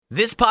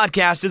This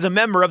podcast is a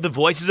member of the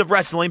Voices of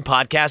Wrestling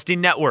Podcasting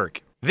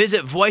Network.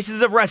 Visit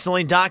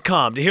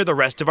voicesofwrestling.com to hear the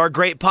rest of our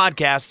great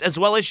podcasts, as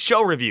well as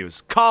show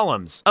reviews,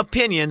 columns,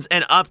 opinions,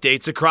 and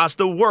updates across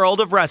the world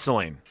of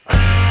wrestling.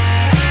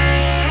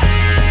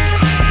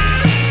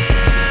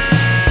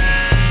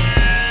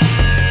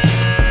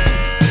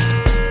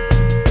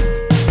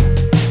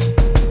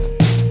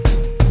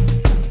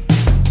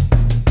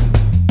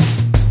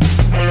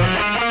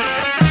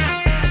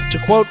 To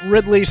quote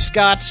Ridley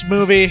Scott's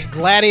movie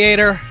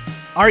Gladiator,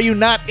 "Are you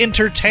not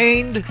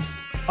entertained?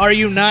 Are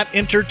you not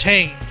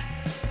entertained?"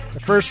 The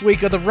first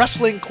week of the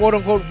wrestling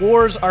quote-unquote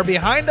wars are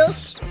behind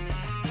us.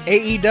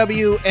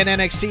 AEW and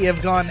NXT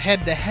have gone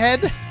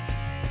head-to-head.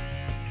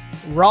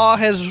 Raw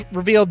has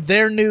revealed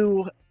their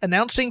new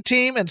announcing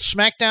team, and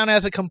SmackDown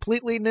has a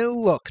completely new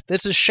look.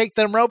 This is Shake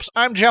Them Ropes.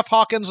 I'm Jeff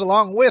Hawkins,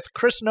 along with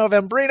Chris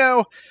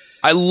Novembrino.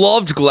 I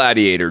loved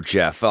Gladiator,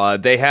 Jeff.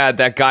 They had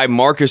that guy,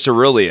 Marcus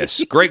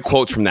Aurelius. Great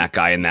quotes from that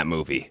guy in that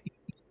movie.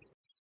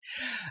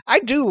 I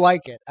do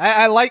like it.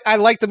 I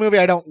like the movie.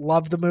 I don't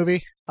love the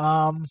movie.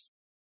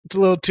 It's a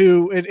little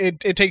too.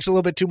 It takes a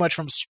little bit too much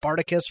from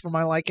Spartacus for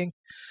my liking.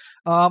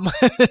 Oh,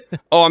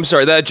 I'm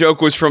sorry. That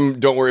joke was from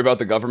Don't Worry About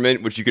the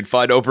Government, which you could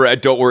find over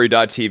at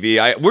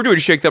don'tworry.tv. We're doing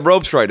Shake Them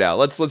Ropes right now.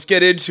 Let's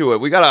get into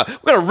it. We got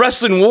a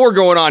wrestling war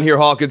going on here,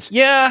 Hawkins.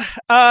 Yeah.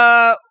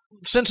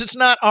 Since it's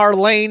not our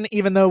lane,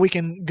 even though we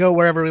can go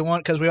wherever we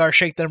want because we are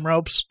Shake Them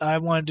Ropes, I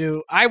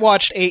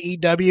watched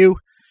AEW.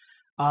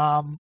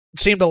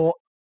 Seemed a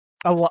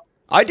lot.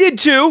 I did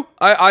too.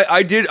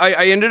 I did.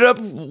 I ended up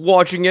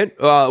watching it.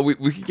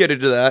 We could get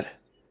into that.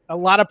 A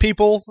lot of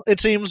people,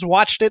 it seems,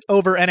 watched it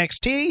over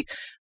NXT.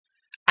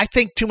 I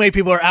think too many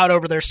people are out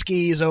over their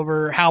skis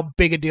over how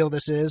big a deal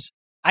this is.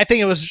 I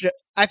think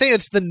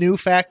it's the new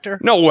factor.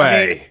 No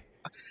way. I mean,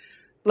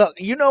 look,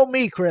 you know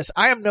me, Chris.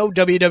 I am no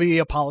WWE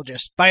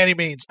apologist by any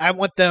means. I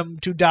want them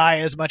to die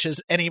as much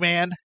as any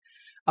man.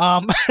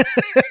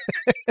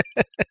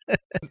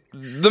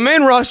 The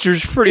main roster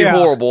is pretty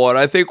horrible, and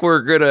I think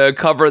we're going to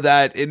cover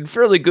that in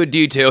fairly good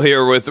detail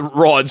here with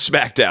Raw and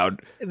SmackDown.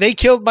 They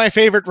killed my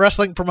favorite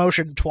wrestling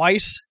promotion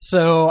twice,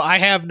 so I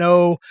have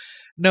no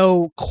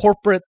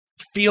corporate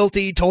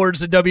fealty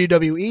towards the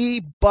WWE,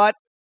 but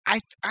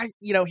I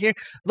here,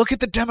 look at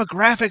the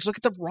demographics, look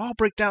at the Raw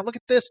breakdown, look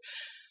at this.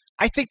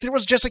 I think there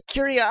was just a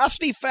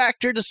curiosity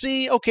factor to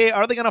see, okay,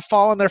 are they going to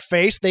fall on their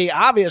face? They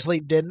obviously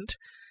didn't.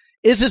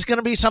 Is this going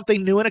to be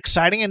something new and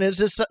exciting, and is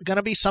this going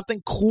to be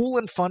something cool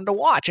and fun to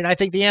watch? And I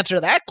think the answer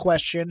to that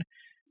question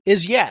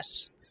is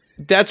yes.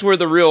 That's where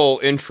the real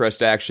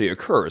interest actually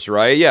occurs,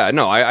 right? Yeah,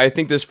 no, I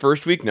think this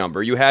first week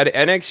number, you had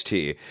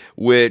NXT,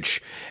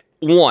 which,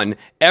 one,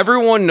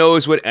 everyone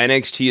knows what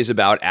NXT is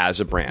about as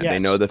a brand. Yes.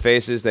 They know the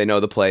faces, they know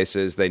the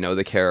places, they know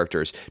the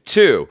characters.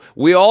 Two,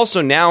 we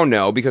also now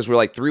know, because we're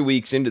like 3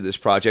 weeks into this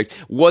project,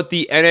 what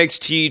the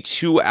NXT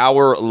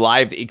 2-hour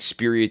live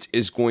experience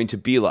is going to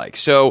be like.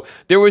 So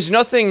there was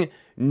nothing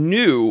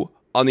new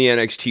on the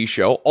NXT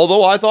show,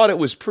 although I thought it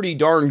was pretty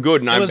darn good.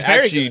 And it was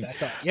very good, I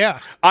thought. Yeah.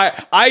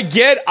 I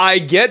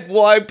get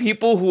why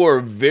people who are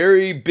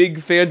very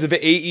big fans of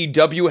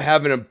AEW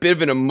having a bit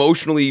of an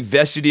emotionally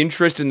vested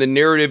interest in the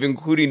narrative,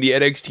 including the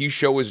NXT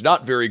show, is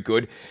not very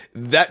good.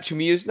 That, to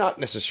me, is not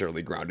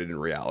necessarily grounded in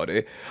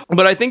reality.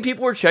 But I think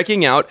people are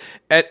checking out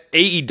at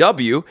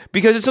AEW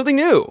because it's something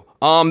new.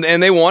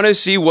 And they want to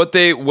see what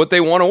they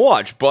want to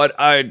watch. But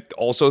I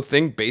also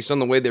think, based on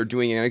the way they're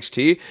doing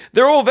NXT,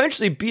 there will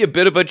eventually be a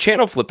bit of a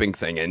channel flipping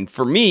thing. And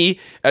for me,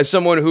 as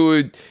someone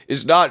who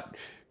is not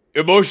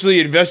emotionally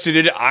invested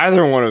in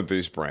either one of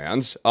these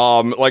brands,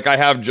 like I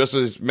have just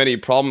as many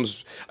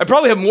problems. I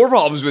probably have more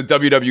problems with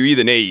WWE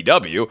than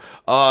AEW.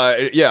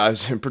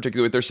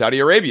 Particularly with their Saudi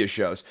Arabia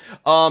shows.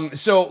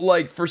 So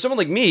like for someone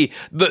like me,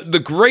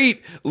 the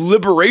great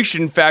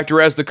liberation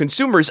factor as the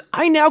consumer is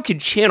I now can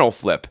channel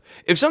flip.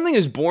 If something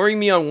is boring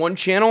me on one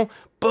channel,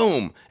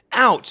 boom,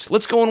 out.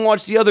 Let's go and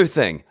watch the other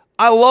thing.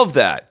 I love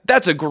that.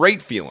 That's a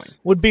great feeling.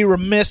 Would be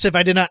remiss if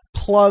I did not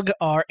plug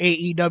our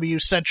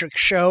AEW-centric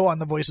show on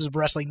the Voices of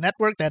Wrestling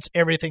Network. That's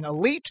Everything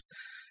Elite.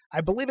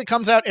 I believe it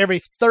comes out every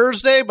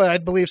Thursday, but I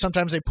believe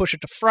sometimes they push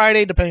it to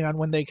Friday, depending on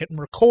when they can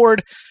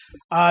record.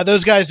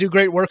 Those guys do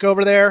great work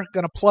over there.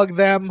 Going to plug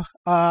them,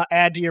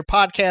 add to your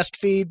podcast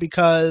feed,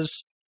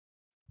 because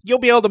you'll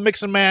be able to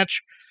mix and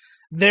match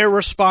their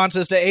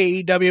responses to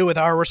AEW with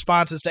our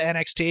responses to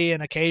NXT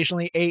and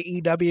occasionally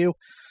AEW.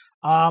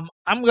 I'm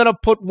going to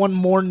put one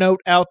more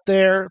note out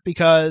there,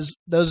 because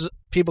those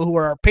people who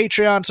are our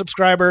Patreon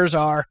subscribers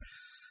are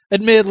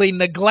admittedly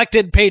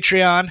neglected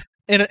Patreon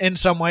in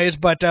some ways,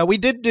 but we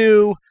did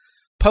do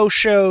post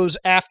shows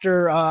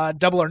after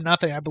Double or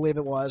Nothing, I believe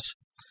it was.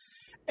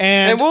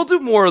 And we'll do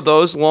more of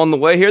those along the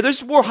way here.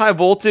 There's more high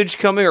voltage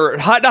coming, or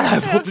not high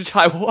voltage,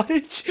 high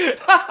wattage.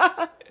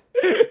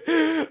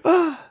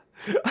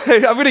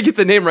 I'm going to get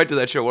the name right to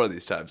that show one of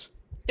these times.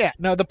 Yeah,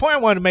 no, the point I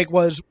wanted to make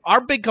was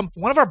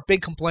one of our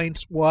big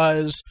complaints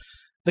was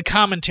the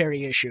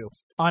commentary issue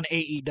on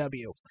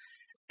AEW.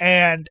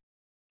 And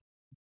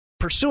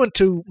pursuant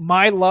to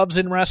my loves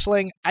in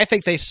wrestling, I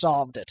think they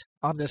solved it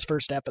on this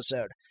first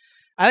episode.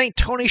 I think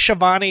Tony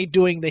Schiavone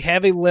doing the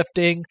heavy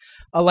lifting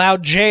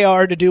allowed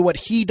JR to do what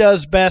he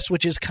does best,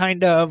 which is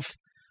kind of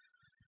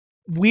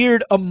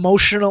weird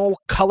emotional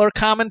color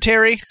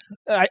commentary.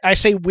 I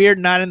say weird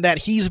not in that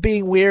he's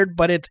being weird,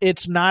 but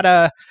he's not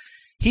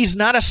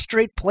a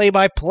straight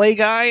play-by-play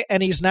guy,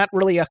 and he's not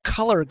really a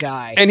color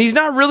guy. And he's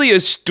not really a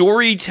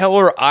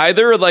storyteller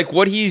either. Like,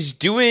 what he's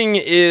doing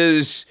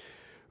is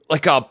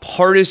like a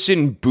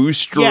partisan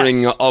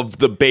boostering of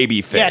the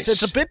babyface. Yes,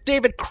 it's a bit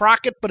David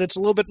Crockett, but it's a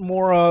little bit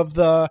more of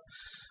the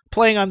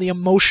playing on the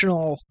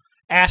emotional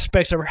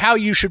aspects of how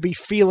you should be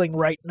feeling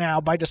right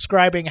now by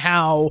describing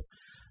how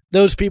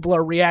those people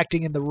are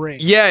reacting in the ring.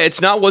 Yeah,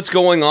 it's not what's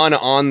going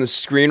on the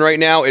screen right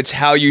now. It's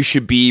how you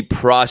should be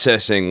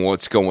processing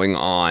what's going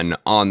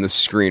on the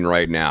screen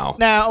right now.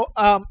 Now,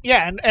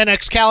 and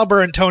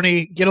Excalibur and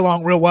Tony get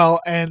along real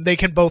well, and they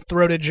can both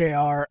throw to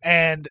JR,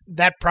 and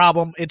that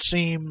problem, it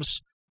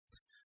seems,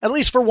 at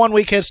least for 1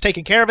 week, has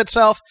taken care of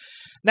itself.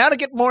 Now to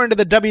get more into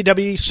the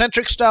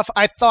WWE-centric stuff,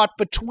 I thought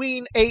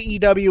between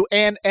AEW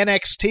and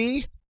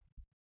NXT,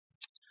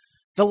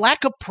 the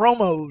lack of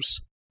promos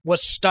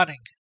was stunning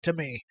to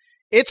me.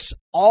 It's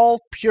all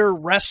pure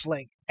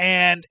wrestling,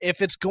 and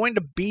if it's going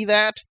to be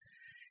that,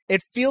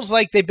 it feels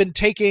like they've been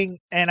taking,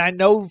 and I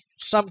know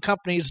some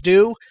companies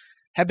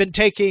have been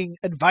taking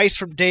advice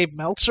from Dave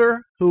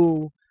Meltzer,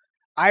 who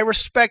I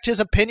respect his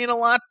opinion a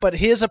lot, but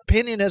his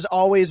opinion has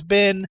always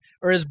been,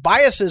 or his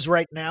biases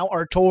right now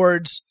are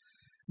towards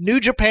New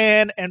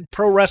Japan and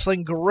Pro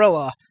Wrestling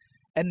Guerrilla,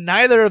 and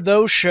neither of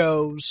those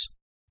shows,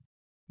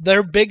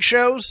 they're big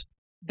shows,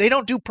 they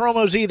don't do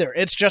promos either.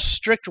 It's just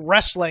strict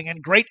wrestling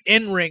and great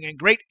in-ring,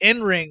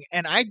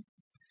 and I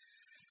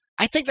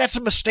think that's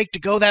a mistake to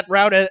go that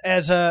route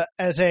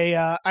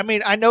I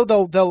mean, I know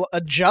they'll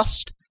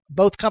adjust.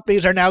 Both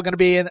companies are now going to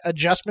be in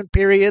adjustment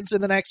periods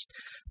in the next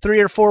 3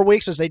 or 4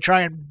 weeks as they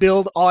try and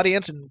build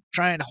audience and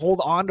try and hold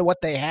on to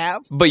what they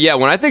have. But yeah,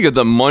 when I think of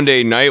the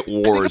Monday Night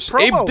Wars,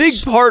 a big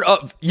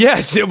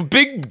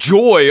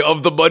joy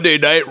of the Monday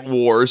Night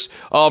Wars,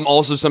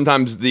 also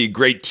sometimes the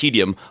great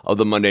tedium of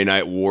the Monday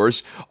Night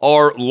Wars,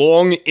 are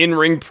long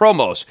in-ring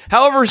promos.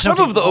 However, some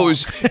of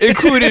those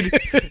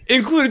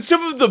included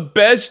some of the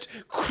best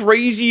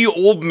crazy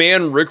old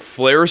man Ric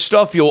Flair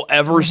stuff you'll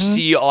ever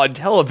see on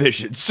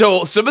television.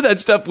 So some of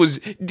that stuff was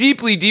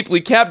deeply, deeply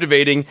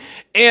captivating.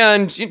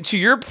 And to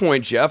your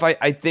point, Jeff,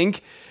 I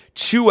think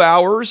 2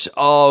 hours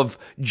of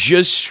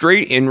just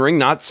straight in-ring,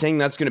 not saying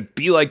that's going to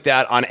be like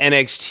that on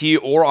NXT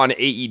or on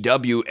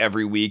AEW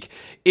every week,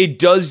 it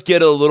does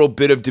get a little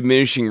bit of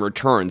diminishing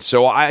returns.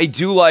 So I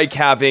do like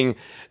having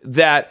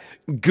that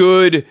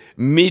good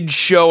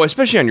mid-show,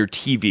 especially on your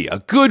TV, a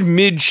good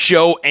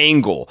mid-show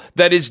angle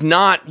that is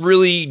not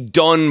really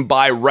done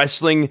by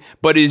wrestling,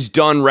 but is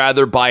done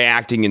rather by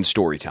acting and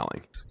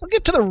storytelling. We'll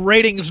get to the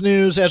ratings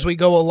news as we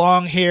go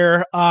along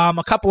here.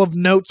 A couple of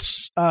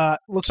notes.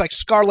 Looks like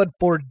Scarlett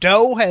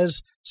Bordeaux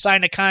has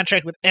signed a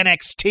contract with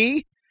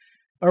NXT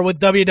or with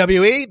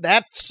WWE.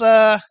 That's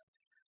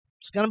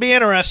it's going to be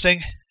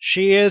interesting.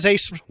 She is a...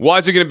 Why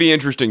is it going to be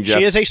interesting, Jeff?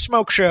 She is a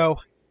smoke show,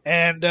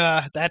 and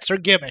that's her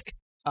gimmick.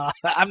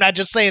 I'm not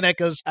just saying that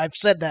because I've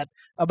said that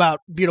about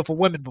beautiful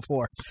women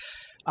before.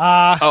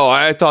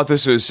 I thought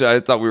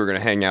we were going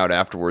to hang out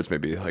afterwards,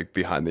 maybe like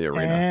behind the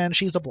arena. And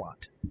she's a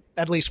blonde,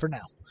 at least for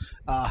now.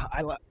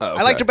 I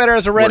liked her better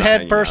as a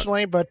redhead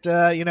personally, but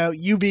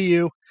you be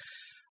you.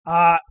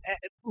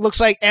 Looks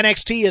like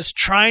NXT is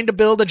trying to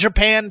build a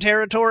Japan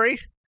territory,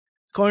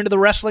 according to the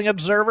Wrestling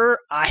Observer.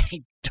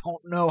 I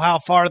don't know how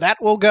far that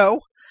will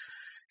go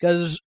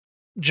because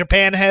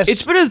Japan has...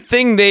 It's been a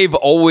thing they've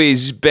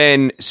always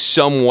been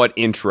somewhat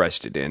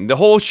interested in. The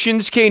whole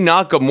Shinsuke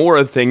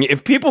Nakamura thing,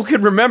 if people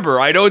can remember,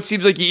 I know it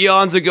seems like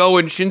eons ago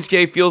and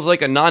Shinsuke feels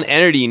like a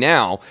non-entity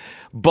now,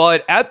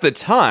 but at the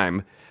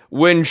time,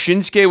 when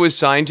Shinsuke was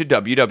signed to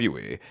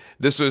WWE,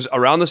 this was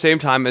around the same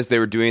time as they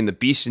were doing the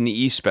Beast in the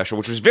East special,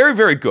 which was very,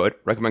 very good.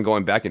 Recommend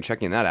going back and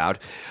checking that out.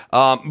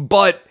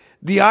 But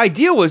the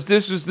idea was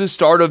this was the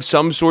start of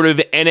some sort of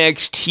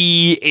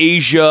NXT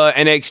Asia,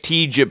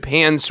 NXT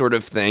Japan sort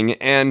of thing.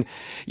 And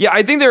yeah,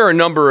 I think there are a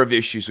number of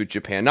issues with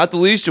Japan, not the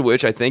least of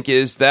which I think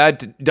is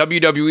that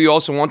WWE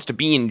also wants to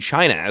be in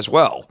China as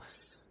well.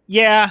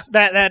 Yeah,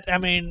 I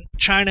mean,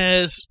 China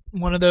is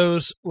one of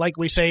those, like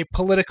we say,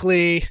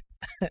 politically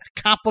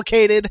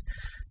complicated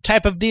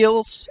type of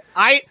deals.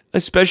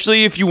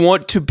 Especially if you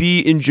want to be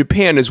in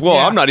Japan as well.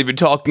 Yeah. I'm not even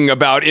talking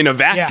about in a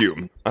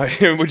vacuum,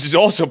 which is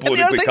also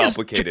politically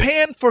complicated.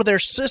 Japan, for their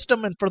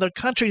system and for their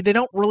country, they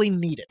don't really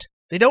need it.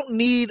 They don't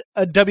need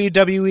a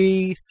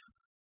WWE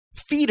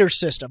feeder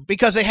system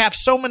because they have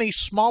so many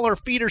smaller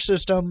feeder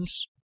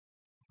systems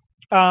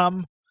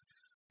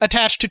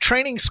attached to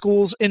training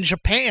schools in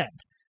Japan.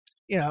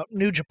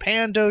 New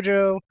Japan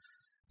Dojo,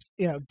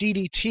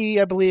 DDT,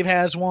 I believe,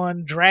 has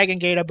one. Dragon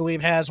Gate, I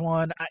believe, has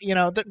one.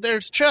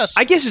 There's just...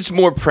 I guess it's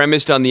more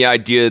premised on the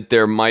idea that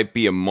there might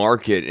be a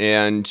market,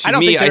 and to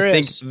me,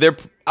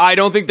 I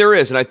don't think there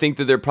is, and I think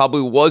that there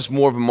probably was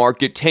more of a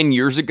market 10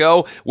 years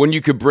ago when you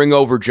could bring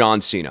over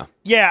John Cena.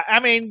 Yeah, I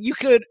mean, you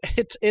could...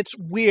 It's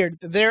weird.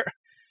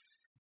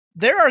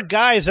 there are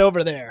guys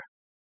over there,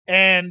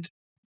 and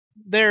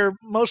they're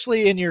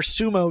mostly in your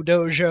sumo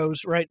dojos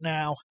right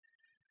now.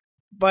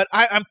 But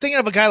I'm thinking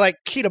of a guy like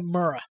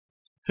Kitamura,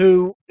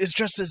 who is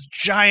just this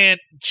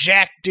giant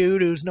jack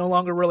dude who's no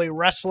longer really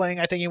wrestling.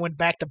 I think he went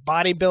back to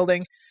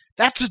bodybuilding.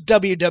 That's a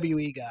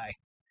WWE guy.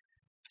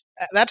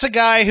 That's a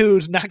guy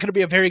who's not going to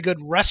be a very good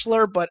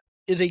wrestler, but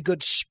is a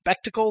good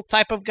spectacle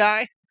type of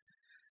guy.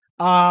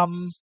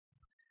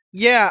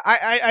 Yeah,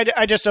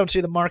 I just don't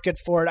see the market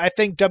for it. I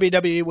think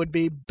WWE would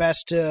be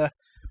best to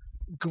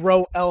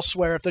grow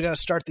elsewhere if they're going to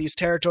start these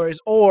territories,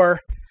 or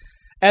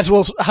as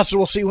we'll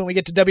see when we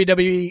get to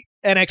WWE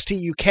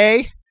NXT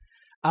UK,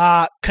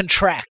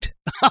 contract.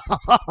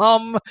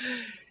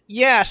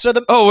 Yeah. So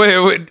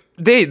wait,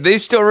 they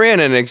still ran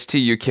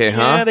NXT UK,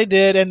 huh? Yeah, they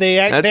did, and they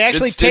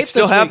actually taped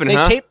still this week.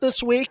 Huh? They taped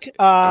this week.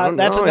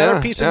 That's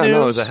another piece of news.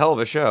 No, it was a hell of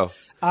a show.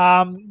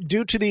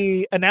 Due to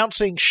the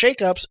announcing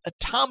shakeups,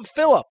 Tom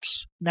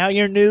Phillips, now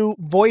your new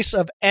voice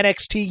of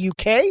NXT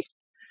UK.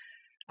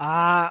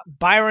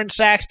 Byron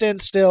Saxton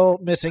still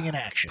missing in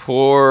action.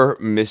 Poor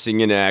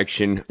missing in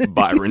action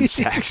Byron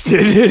Saxton.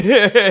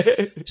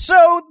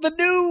 So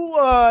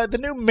the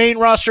new main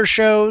roster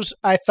shows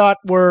I thought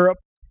were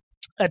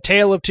a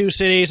tale of two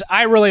cities.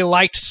 I really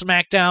liked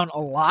SmackDown a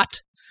lot,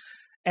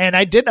 and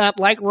I did not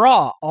like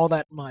Raw all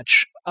that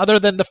much, other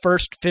than the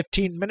first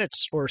 15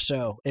 minutes or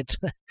so.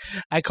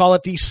 I call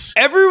it these.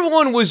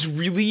 Everyone was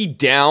really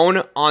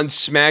down on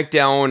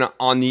SmackDown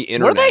on the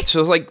internet. Were they? So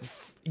it's like,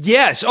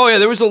 yes. Oh, yeah.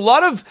 There was a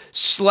lot of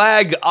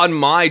slag on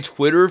my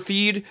Twitter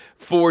feed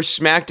for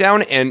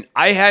SmackDown, and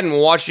I hadn't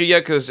watched it yet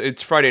because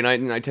it's Friday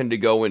night, and I tend to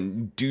go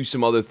and do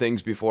some other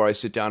things before I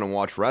sit down and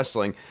watch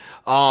wrestling.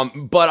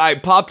 But I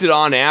popped it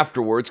on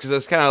afterwards because I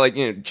was kind of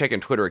like, checking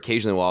Twitter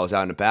occasionally while I was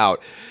out and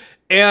about.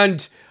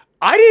 And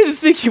I didn't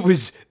think it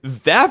was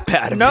that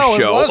bad of a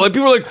show. Like,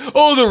 people were like,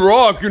 "Oh, The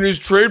Rock and his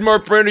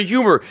trademark brand of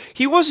humor."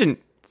 He wasn't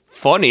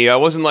funny. I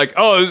wasn't like,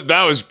 "Oh,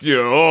 that was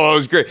that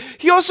was great."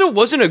 He also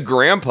wasn't a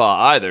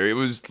grandpa either. It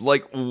was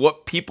like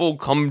what people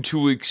come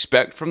to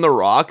expect from The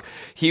Rock.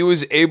 He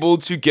was able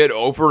to get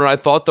over, and I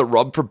thought the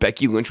rub for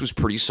Becky Lynch was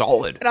pretty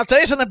solid. And I'll tell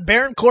you something,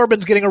 Baron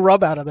Corbin's getting a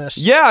rub out of this.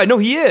 Yeah, no,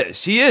 he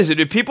is. He is. And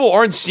if people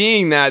aren't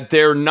seeing that,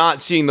 they're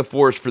not seeing the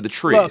forest for the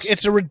trees. Look,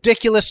 it's a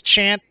ridiculous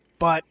chant,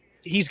 but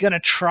he's going to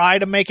try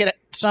to make it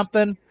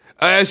something.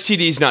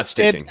 STD's not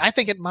sticking. I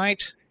think it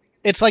might.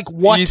 It's like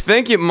what? You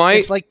think it might?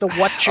 It's like the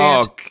what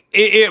chant. Oh,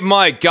 it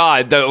might.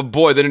 God,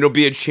 boy, then it'll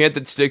be a chant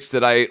that sticks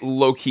that I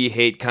low-key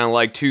hate, kind of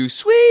like too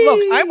sweet.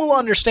 Look, I will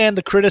understand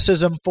the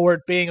criticism for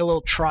it being a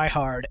little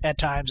try-hard at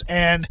times,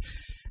 and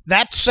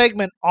that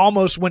segment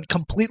almost went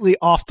completely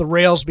off the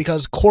rails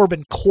because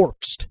Corbin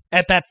corpsed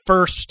at that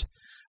first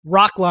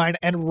Rock line,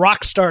 and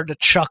Rock started to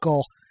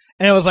chuckle,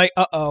 and it was like,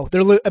 uh-oh.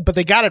 But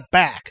they got it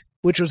back,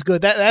 which was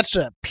good. That's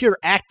a pure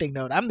acting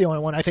note. I'm the only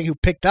one, I think, who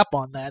picked up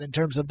on that in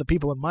terms of the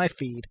people in my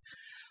feed.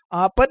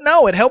 But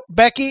no, it helped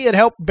Becky, it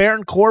helped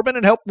Baron Corbin,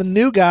 it helped the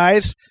new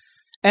guys,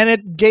 and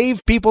it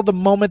gave people the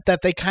moment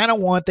that they kind of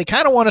want. They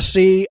kind of want to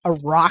see a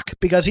Rock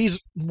because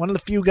he's one of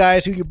the few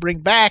guys who you bring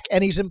back,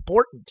 and he's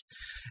important.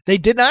 They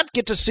did not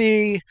get to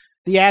see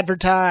the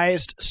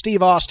advertised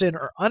Steve Austin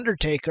or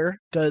Undertaker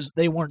because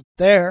they weren't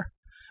there,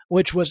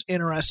 which was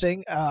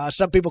interesting.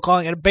 Some people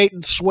calling it a bait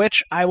and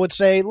switch. I would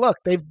say, look,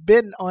 they've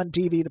been on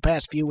TV the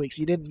past few weeks.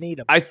 You didn't need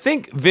them. I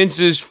think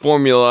Vince's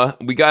formula,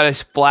 we got a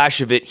flash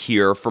of it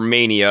here for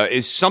Mania,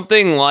 is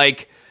something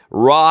like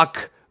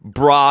Rock,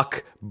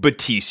 Brock,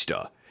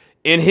 Batista.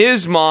 In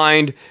his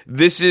mind,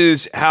 this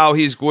is how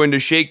he's going to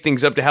shake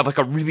things up to have like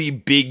a really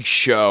big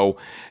show.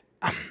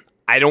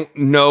 I don't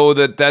know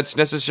that that's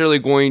necessarily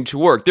going to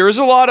work. There is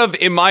a lot of,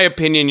 in my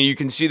opinion, you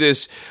can see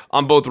this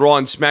on both Raw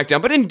and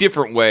SmackDown, but in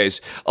different ways,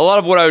 a lot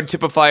of what I would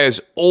typify as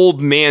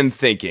old man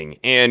thinking,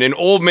 and an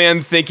old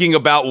man thinking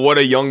about what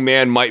a young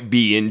man might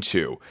be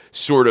into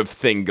sort of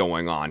thing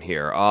going on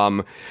here.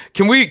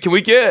 Can we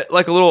get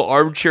like a little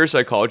armchair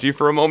psychology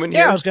for a moment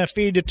here? Yeah, I was going to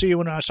feed it to you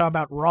when I was talking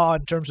about Raw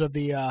in terms of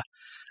the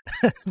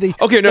the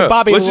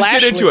Bobby let's just Lashley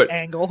get into it.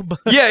 Angle.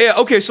 Yeah.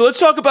 Okay, so let's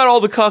talk about all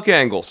the cuck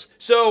angles.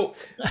 So,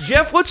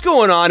 Jeff, what's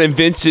going on in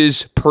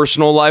Vince's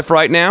personal life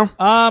right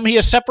now? He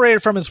is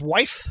separated from his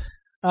wife.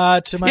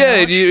 To my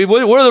knowledge.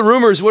 What are the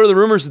rumors? What are the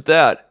rumors with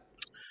that?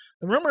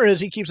 The rumor is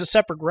he keeps a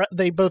separate.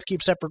 They both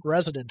keep separate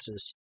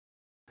residences.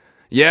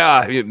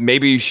 Yeah,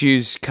 maybe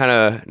she's kind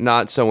of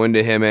not so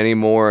into him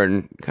anymore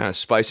and kind of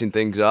spicing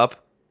things up.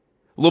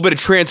 A little bit of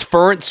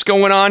transference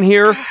going on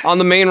here on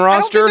the main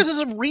roster. I don't think this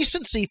is a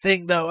recency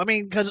thing, though. I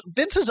mean, because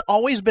Vince has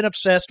always been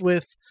obsessed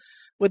with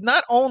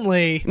not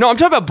only. No, I'm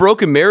talking about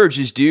broken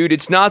marriages, dude.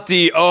 It's not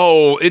the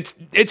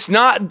it's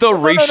not the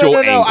racial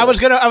angle. No. I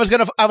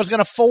was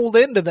gonna fold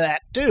into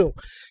that too.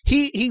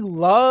 He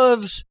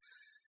loves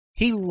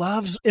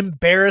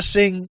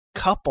embarrassing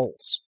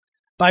couples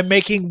by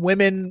making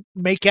women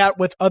make out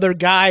with other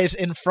guys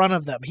in front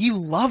of them. He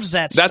loves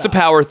that stuff. That's a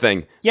power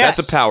thing. Yes.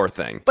 That's a power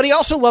thing. But he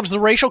also loves the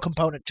racial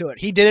component to it.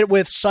 He did it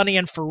with Sonny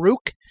and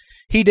Farouk.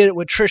 He did it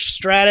with Trish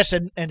Stratus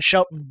and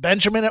Shelton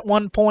Benjamin at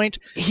one point.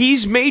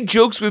 He's made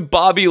jokes with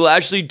Bobby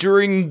Lashley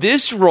during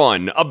this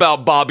run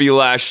about Bobby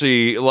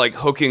Lashley like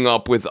hooking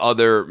up with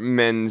other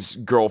men's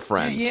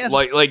girlfriends. Yes.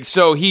 Like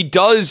so he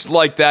does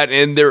like that,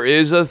 and there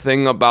is a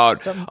thing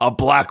about a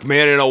black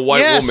man and a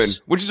white woman,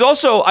 which is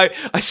also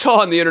I saw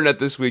on the internet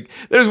this week.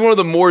 There's one of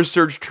the more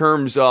searched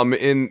terms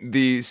in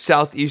the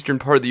southeastern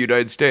part of the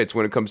United States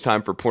when it comes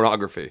time for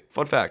pornography.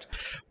 Fun fact.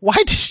 Why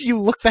did you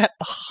look that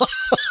up?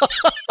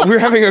 We're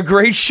having a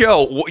great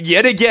show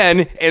yet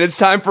again, and it's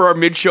time for our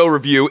mid-show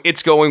review.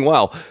 It's going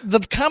well. The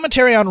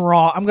commentary on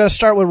Raw, I'm going to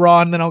start with Raw,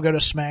 and then I'll go to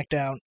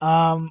SmackDown.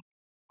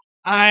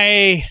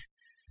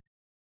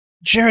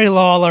 Jerry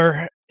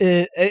Lawler,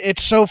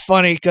 it's so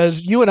funny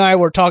because you and I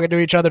were talking to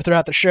each other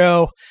throughout the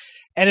show,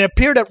 and it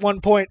appeared at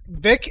one point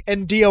Vic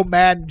and Dio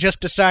Madden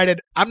just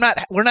decided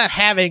we're not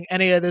having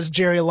any of this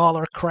Jerry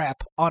Lawler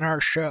crap on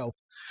our show.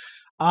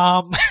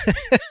 And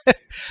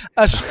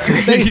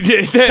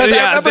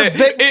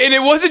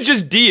it wasn't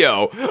just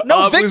Dio.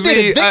 No, Vic did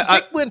it.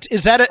 Vic went.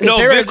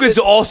 Vic was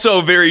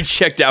also very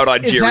checked out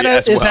on Jerry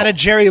as well. Is that a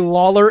Jerry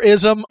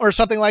Lawlerism or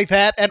something like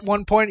that? At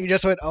one point, you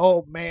just went,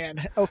 "Oh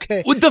man,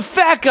 okay." With the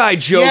fat guy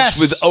jokes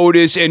with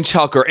Otis and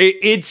Tucker,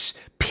 it's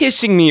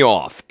pissing me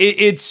off.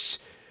 It's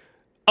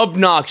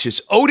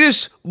obnoxious.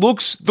 Otis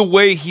looks the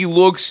way he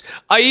looks.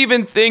 I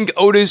even think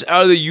Otis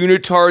out of the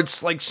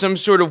unitards like some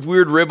sort of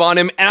weird rib on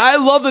him, and I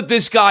love that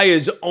this guy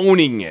is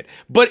owning it.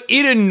 But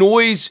it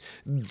annoys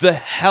the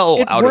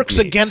hell out of me. It works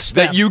against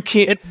them.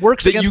 It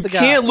works against the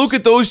guys. You can't look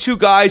at those two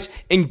guys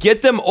and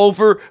get them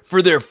over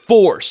for their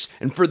force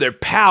and for their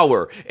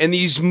power and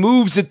these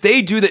moves that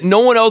they do that no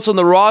one else on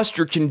the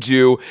roster can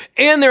do,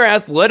 and their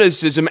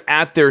athleticism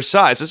at their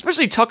size,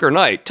 especially Tucker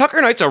Knight. Tucker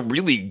Knight's a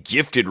really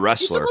gifted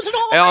wrestler. He's an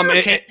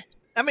All-American.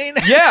 I mean,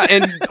 yeah,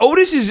 and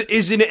Otis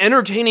is an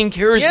entertaining,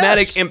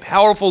 charismatic, and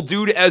powerful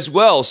dude as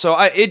well. So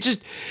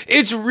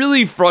it's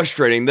really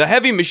frustrating. The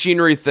heavy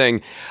machinery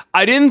thing,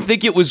 I didn't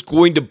think it was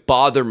going to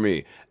bother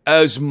me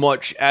as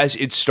much as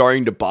it's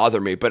starting to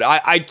bother me. But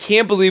I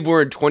can't believe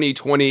we're in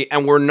 2020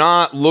 and we're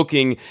not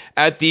looking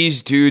at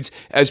these dudes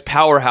as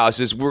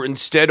powerhouses. We're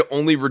instead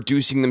only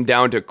reducing them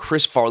down to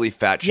Chris Farley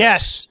fat checks.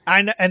 Yes,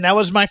 I know, and that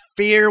was my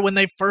fear when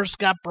they first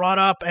got brought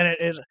up, and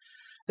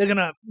they're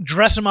gonna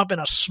dress him up in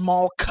a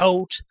small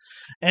coat,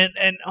 and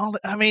all.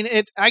 I mean,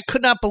 I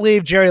could not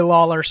believe Jerry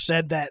Lawler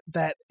said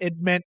that it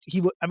meant he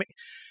would. I mean,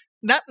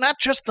 not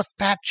just the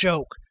fat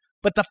joke,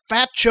 but the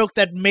fat joke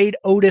that made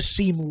Otis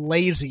seem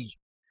lazy,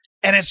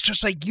 and it's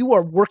just like you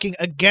are working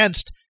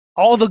against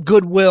all the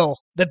goodwill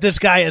that this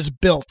guy has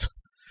built.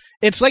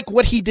 It's like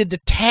what he did to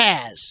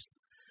Taz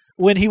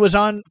when he was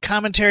on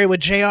commentary with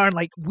JR in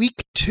like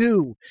week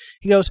 2.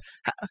 He goes,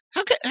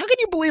 "How can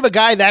you believe a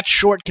guy that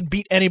short can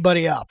beat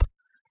anybody up?"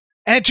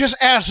 And it just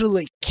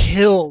absolutely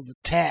killed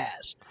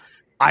Taz.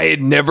 I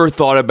had never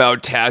thought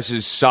about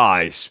Taz's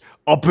size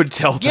up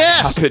until that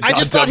happened on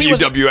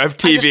WWF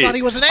TV. I just thought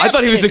he was an ass I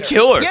thought he was a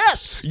killer.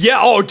 Yes. Yeah,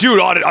 oh,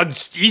 dude, on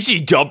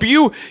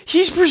ECW,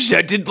 he's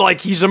presented like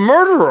he's a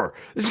murderer.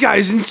 This guy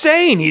is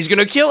insane. He's going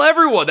to kill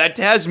everyone. That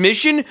Taz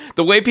mission,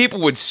 the way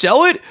people would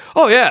sell it,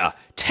 oh, yeah,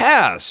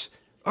 Taz.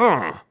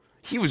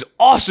 He was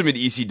awesome at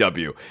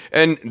ECW.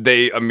 And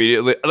they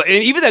immediately...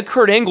 And even that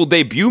Kurt Angle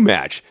debut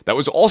match, that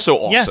was also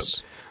awesome.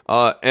 Yes.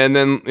 And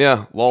then,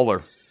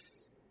 Lawler.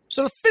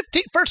 So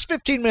the first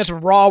 15 minutes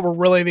of Raw were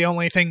really the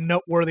only thing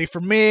noteworthy for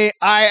me.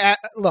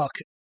 Look,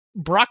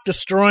 Brock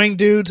destroying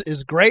dudes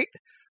is great.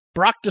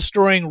 Brock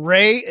destroying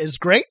Ray is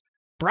great.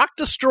 Brock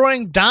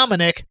destroying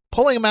Dominic,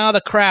 pulling him out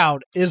of the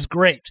crowd is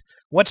great.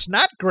 What's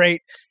not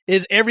great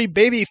is every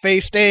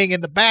babyface staying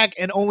in the back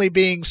and only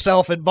being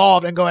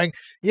self-involved and going,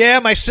 yeah,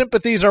 my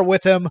sympathies are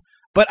with him,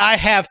 but I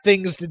have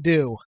things to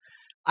do.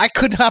 I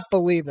could not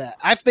believe that.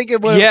 I think it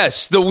was...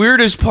 Yes, the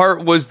weirdest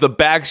part was the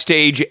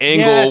backstage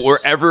angle where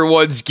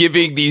everyone's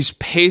giving these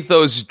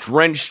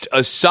pathos-drenched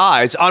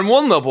asides. On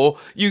one level,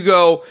 you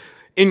go,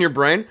 in your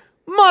brain,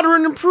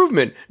 moderate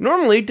improvement.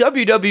 Normally,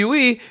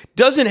 WWE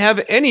doesn't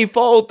have any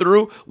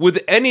follow-through with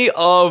any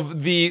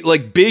of the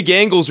big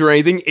angles or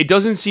anything. It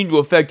doesn't seem to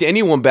affect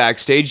anyone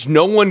backstage.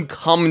 No one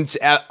comments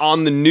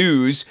on the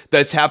news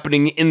that's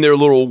happening in their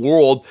little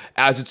world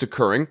as it's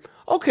occurring.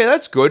 Okay,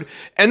 that's good.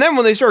 And then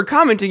when they start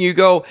commenting, you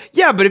go,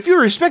 yeah, but if you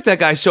respect that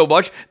guy so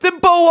much, then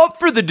bow up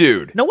for the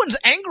dude. No one's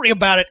angry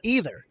about it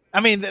either.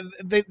 I mean,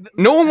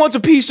 no one wants a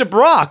piece of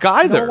Brock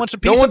either. No one wants a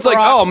piece of Brock.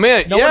 Like, oh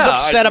man, no one's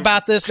upset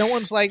about this. No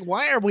one's like,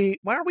 why are we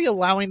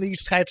allowing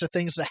these types of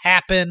things to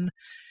happen?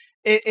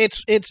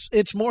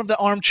 It's more of the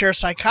armchair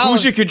psychology.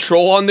 Who's in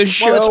control on this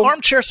show? Well, it's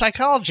armchair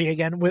psychology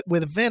again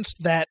with Vince,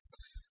 that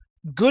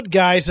good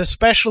guys,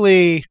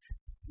 especially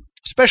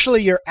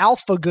your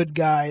alpha good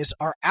guys,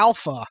 are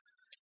alpha.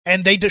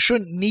 And they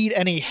shouldn't need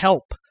any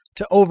help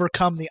to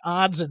overcome the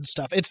odds and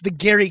stuff. It's the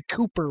Gary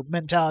Cooper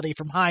mentality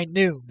from High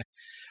Noon.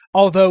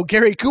 Although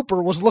Gary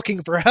Cooper was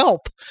looking for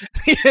help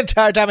the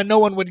entire time and no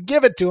one would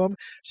give it to him,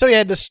 so he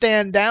had to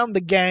stand down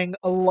the gang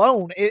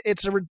alone.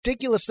 It's a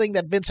ridiculous thing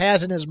that Vince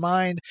has in his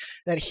mind,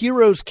 that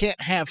heroes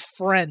can't have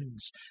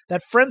friends,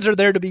 that friends are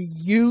there to be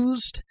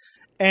used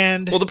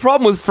And well, the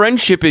problem with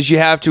friendship is you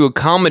have to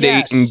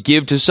accommodate and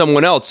give to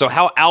someone else. So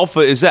how alpha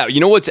is that? You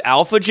know what's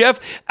alpha,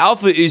 Jeff?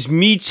 Alpha is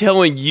me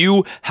telling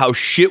you how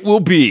shit will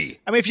be.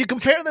 I mean, if you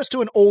compare this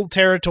to an old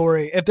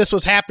territory, if this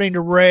was happening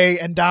to Ray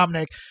and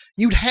Dominic,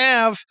 you'd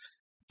have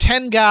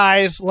 10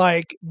 guys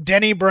like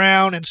Denny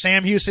Brown and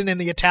Sam Houston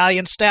and the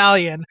Italian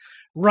Stallion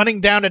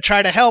running down to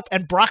try to help,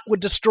 and Brock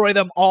would destroy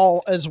them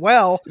all as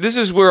well. This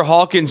is where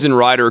Hawkins and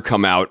Ryder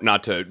come out,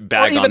 not to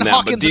bag on them,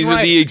 Hawkins, but these are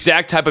the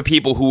exact type of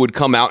people who would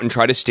come out and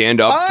try to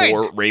stand up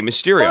for Rey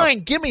Mysterio.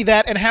 Fine, give me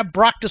that and have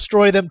Brock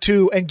destroy them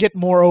too and get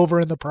more over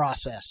in the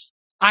process.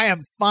 I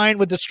am fine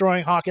with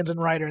destroying Hawkins and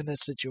Ryder in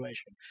this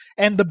situation.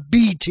 And the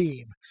B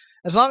team.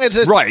 As long as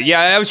it's... Right, yeah,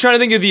 I was trying to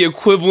think of the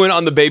equivalent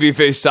on the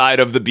babyface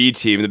side of the B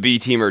team. The B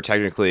team are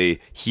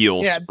technically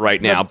heels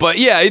right now. But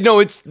yeah, no,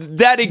 it's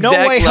that exact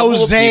No Way level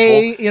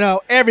Jose, of people. you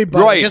know,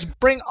 everybody. Right. Just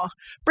bring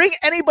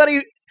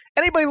anybody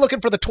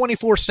looking for the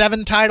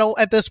 24/7 title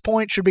at this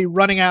point should be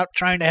running out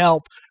trying to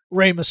help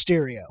Rey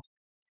Mysterio.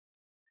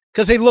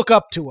 Because they look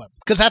up to him.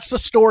 Because that's the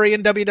story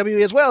in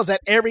WWE as well, is that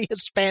every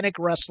Hispanic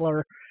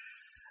wrestler,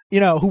 you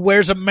know, who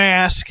wears a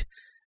mask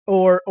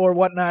or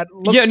whatnot.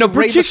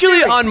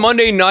 Particularly on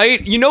Monday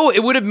night, you know,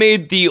 it would have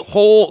made the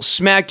whole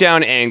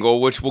SmackDown angle,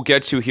 which we'll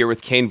get to here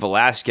with Cain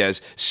Velasquez,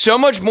 so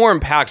much more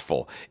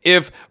impactful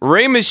if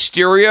Rey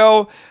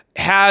Mysterio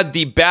had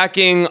the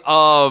backing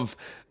of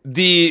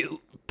the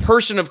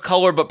person of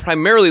color, but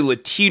primarily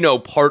Latino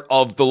part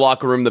of the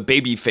locker room, the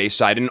babyface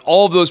side. And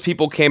all of those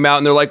people came out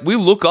and they're like, we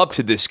look up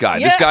to this guy.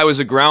 Yes. This guy was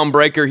a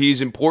groundbreaker.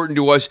 He's important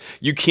to us.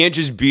 You can't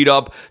just beat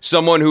up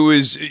someone who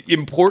is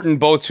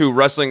important both to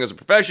wrestling as a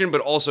profession,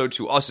 but also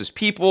to us as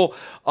people.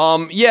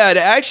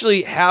 To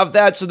actually have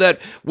that so that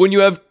when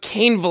you have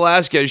Cain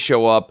Velasquez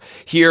show up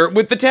here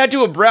with the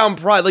tattoo of brown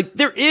pride, like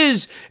there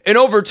is an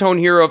overtone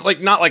here of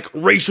like, not like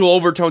racial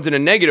overtones in a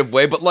negative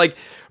way, but like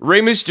Rey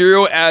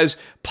Mysterio as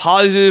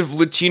positive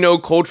Latino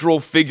cultural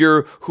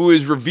figure who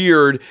is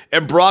revered,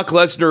 and Brock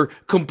Lesnar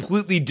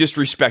completely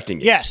disrespecting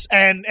it. Yes,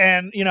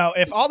 and you know,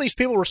 if all these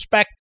people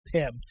respect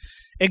him,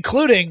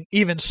 including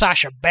even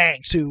Sasha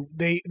Banks, who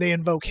they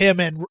invoke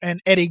him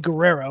and Eddie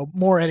Guerrero,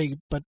 more Eddie,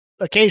 but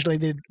occasionally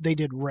they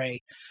did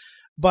Rey.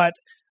 But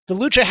the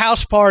Lucha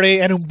House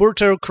Party and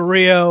Humberto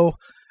Carrillo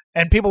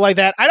and people like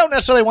that, I don't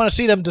necessarily want to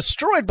see them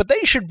destroyed, but they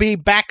should be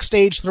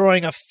backstage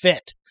throwing a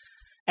fit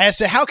as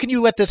to how can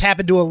you let this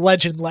happen to a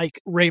legend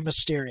like Rey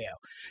Mysterio.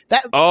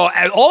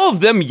 And all of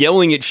them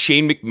yelling at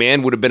Shane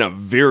McMahon would have been a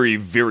very,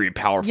 very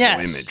powerful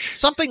image.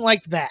 Something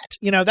like that.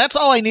 You know, that's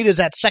all I need is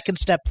that second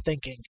step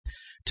thinking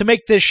to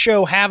make this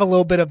show have a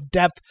little bit of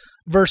depth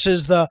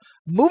versus the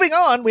moving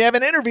on. We have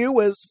an interview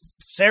with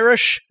Sarah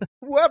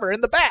whoever in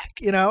the back.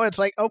 You know, it's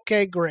like,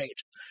 okay,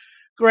 great.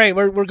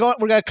 We're going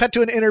to cut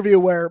to an interview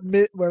where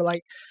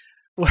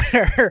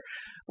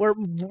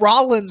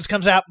Rollins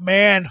comes out,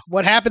 man,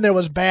 what happened there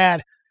was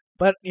bad.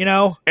 But, you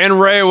know. And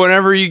Ray,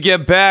 whenever you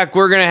get back,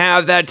 we're going to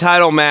have that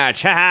title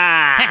match. Ha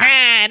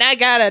ha! And I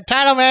got a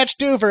title match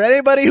too for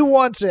anybody who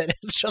wants it.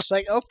 It's just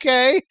like,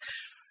 okay.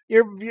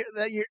 You're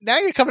now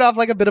you're coming off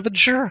like a bit of a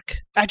jerk.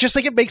 I just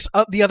think it makes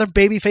the other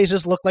baby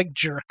faces look like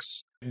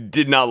jerks.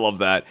 Did not love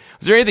that.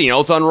 Was there anything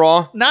else on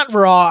Raw? Not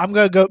Raw. I'm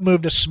going to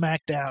move to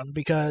SmackDown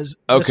because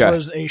this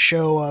was a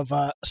show of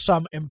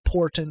some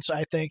importance,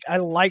 I think. I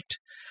liked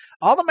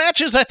all the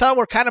matches. I thought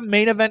were kind of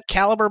main event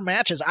caliber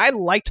matches. I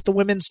liked the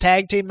women's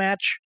tag team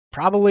match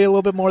probably a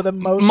little bit more than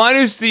most.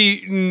 Minus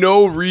the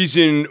no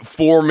reason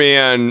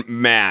 4-man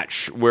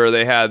match where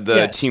they had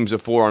the teams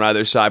of 4 on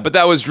either side. But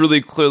that was really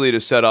clearly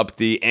to set up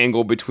the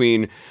angle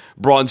between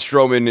Braun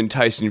Strowman and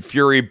Tyson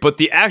Fury. But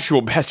the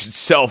actual match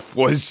itself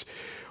was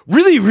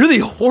really, really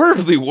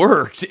horribly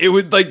worked. It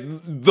was like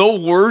the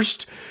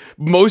worst,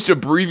 most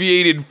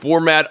abbreviated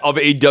format of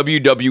a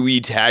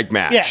WWE tag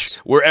match,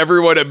 where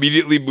everyone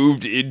immediately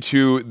moved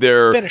into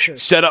their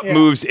finishers. Setup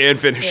moves and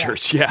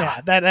finishers.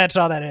 That's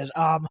all that is.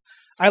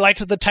 I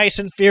liked the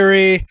Tyson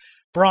Fury,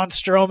 Braun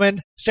Strowman.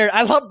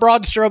 I love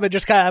Braun Strowman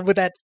just kind of with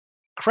that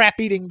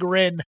crap-eating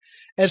grin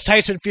as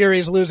Tyson Fury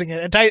is losing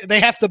it. And they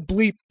have to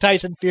bleep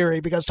Tyson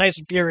Fury because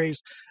Tyson Fury's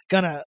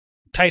gonna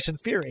Tyson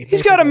Fury.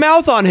 He's got a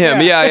mouth on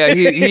him. Yeah.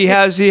 He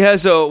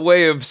has a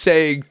way of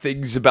saying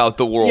things about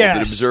the world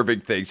and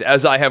observing things,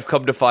 as I have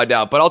come to find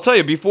out. But I'll tell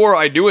you, before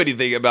I knew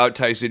anything about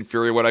Tyson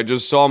Fury, when I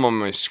just saw him on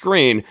my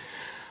screen,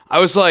 I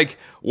was like,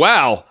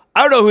 wow,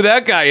 I don't know who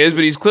that guy is,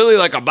 but he's clearly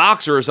like a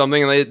boxer or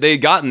something, and they'd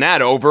gotten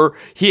that over.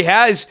 He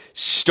has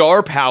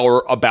star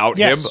power about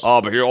him,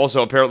 but he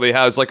also apparently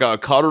has like a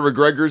Conor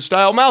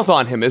McGregor-style mouth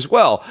on him as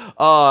well.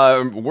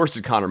 Worse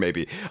than Conor,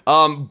 maybe.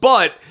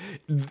 But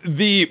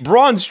the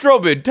Braun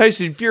Strowman,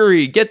 Tyson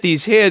Fury, get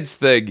these hands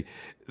thing,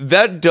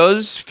 that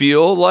does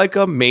feel like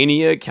a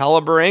Mania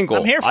caliber angle.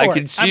 I'm here for it. I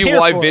can see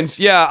why Vince...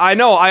 Yeah, I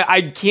know.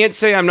 I can't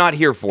say I'm not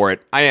here for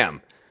it. I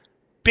am.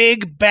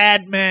 Big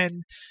bad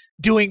men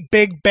doing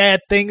big bad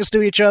things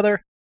to each other.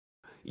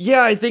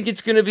 Yeah, I think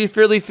it's going to be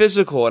fairly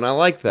physical, and I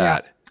like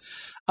that.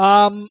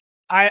 Yeah.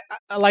 I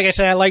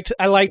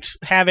liked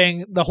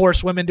having the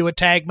horsewomen do a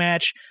tag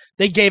match.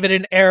 They gave it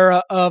an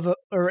air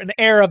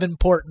of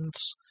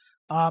importance.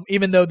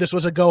 even though this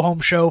was a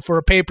go-home show for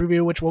a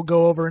pay-per-view, which we'll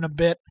go over in a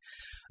bit.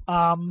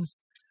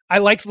 I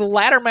liked the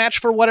ladder match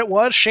for what it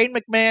was. Shane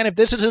McMahon, if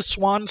this is his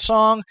swan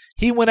song,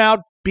 he went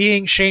out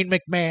being Shane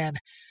McMahon,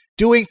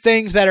 doing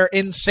things that are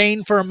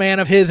insane for a man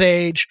of his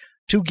age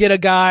to get a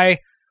guy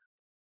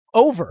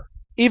over.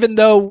 Even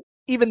though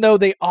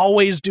they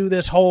always do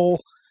this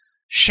whole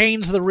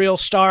Shane's the real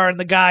star and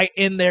the guy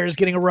in there is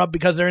getting a rub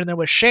because they're in there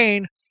with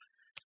Shane,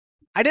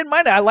 I didn't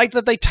mind it. I like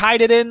that they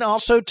tied it in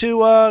also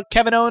to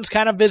Kevin Owens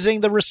kind of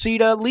visiting the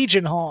Reseda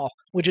Legion Hall,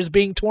 which is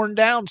being torn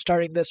down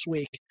starting this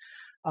week.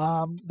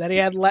 That he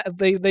had,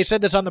 they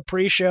said this on the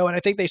pre-show, and I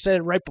think they said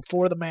it right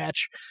before the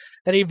match,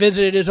 that he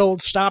visited his old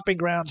stomping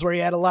grounds where he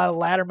had a lot of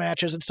ladder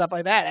matches and stuff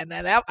like that, and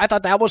I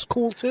thought that was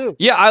cool too.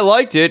 Yeah, I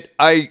liked it.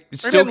 I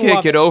still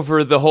can't get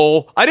over the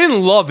whole. I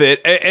didn't love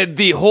it, and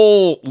the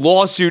whole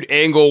lawsuit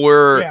angle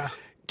where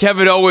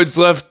Kevin Owens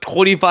left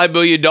 $25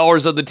 million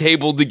on the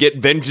table to get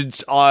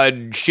vengeance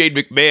on Shane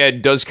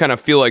McMahon does kind of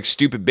feel like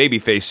stupid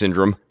babyface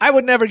syndrome. I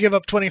would never give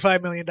up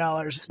 $25 million.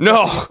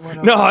 No.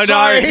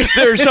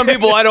 There are some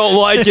people I don't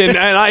like, and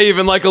I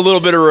even like a little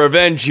bit of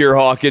revenge here,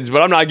 Hawkins,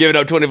 but I'm not giving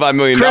up $25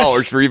 million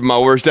for even my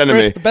worst enemy.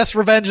 Chris, the best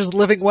revenge is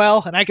living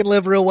well, and I can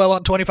live real well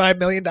on $25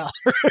 million.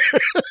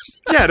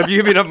 Yeah, if you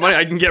give me enough money,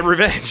 I can get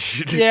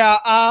revenge. Yeah,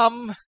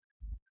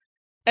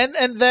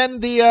 And then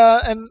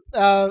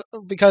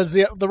because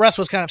the rest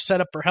was kind of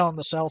set up for Hell in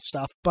the Cell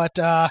stuff, but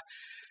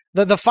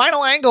the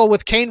final angle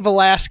with Cain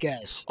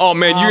Velasquez. Oh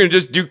man, you're gonna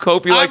just do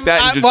Kofi like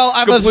that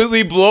and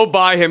completely blow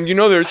by him. You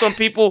know, there are some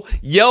people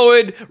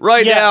yelling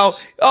right now.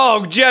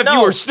 Oh, Jeff,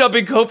 you were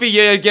snubbing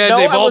Kofi again.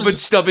 They've all been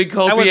snubbing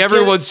Kofi.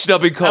 Everyone's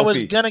snubbing Kofi. I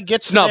was gonna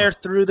get to there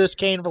through this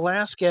Cain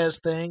Velasquez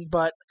thing,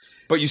 but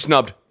you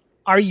snubbed.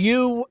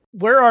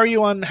 Where are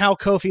you on how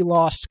Kofi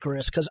lost,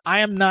 Chris? Because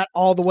I am not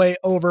all the way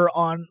over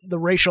on the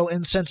racial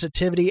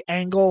insensitivity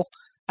angle.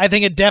 I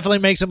think it definitely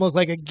makes him look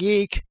like a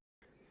geek.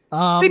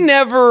 They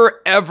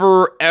never,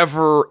 ever,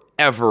 ever,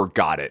 ever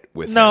got it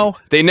with him.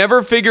 They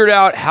never figured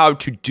out how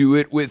to do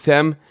it with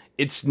him.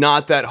 It's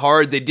not that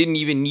hard. They didn't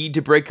even need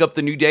to break up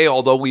the New Day,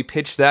 although we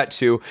pitched that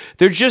too.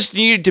 There just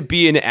needed to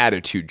be an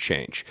attitude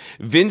change.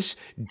 Vince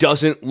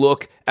doesn't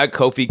look at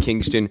Kofi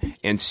Kingston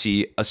and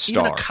see a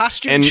star. Even a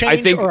costume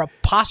change or a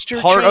posture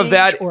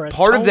change or a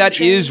part of that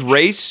change? Is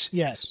race.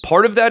 Yes.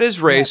 Part of that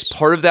is race. Yes.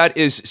 Part of that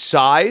is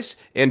size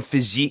and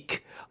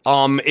physique.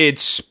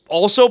 It's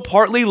also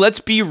partly, let's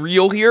be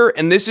real here,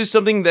 and this is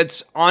something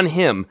that's on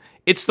him.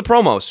 It's the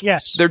promos.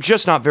 Yes. They're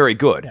just not very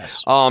good.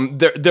 Yes.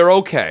 They're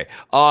okay.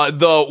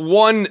 The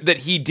one that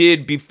he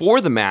did before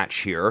the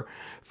match here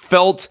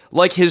felt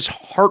like his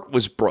heart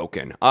was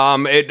broken.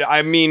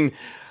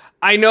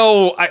 I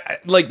know,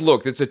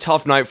 look, it's a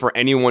tough night for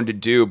anyone to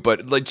do,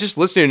 but like just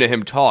listening to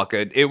him talk,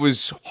 it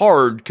was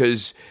hard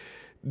because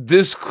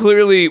this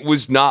clearly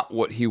was not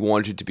what he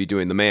wanted to be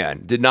doing. The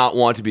man did not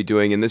want to be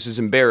doing, and this is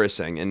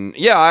embarrassing. And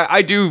yeah,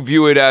 I do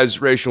view it as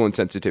racial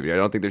insensitivity. I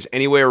don't think there's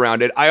any way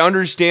around it. I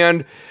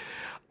understand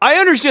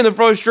the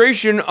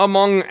frustration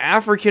among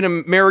African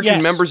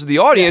American members of the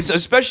audience,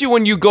 especially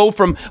when you go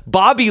from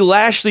Bobby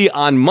Lashley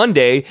on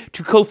Monday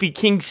to Kofi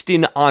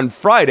Kingston on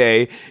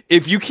Friday.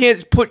 If you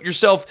can't put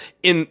yourself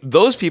in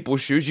those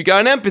people's shoes, you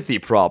got an empathy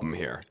problem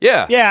here.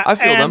 Yeah, I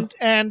feel them.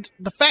 And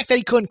the fact that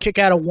he couldn't kick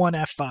out a 1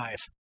 F5.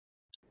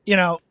 You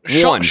know,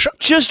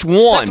 just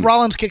one. Seth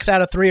Rollins kicks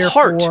out of 3 or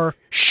 4.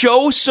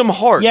 Show some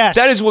heart. Yes.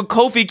 That is what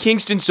Kofi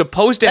Kingston's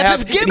supposed to have.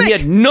 His gimmick. And he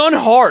had none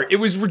heart. It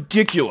was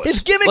ridiculous. His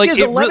gimmick is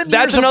 11 years.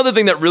 That's another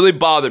thing that really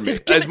bothered me.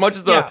 As much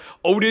as the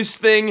Otis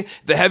thing,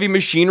 the heavy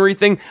machinery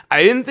thing,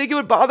 I didn't think it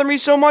would bother me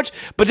so much.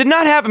 But did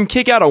not have him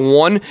kick out a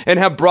 1 and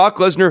have Brock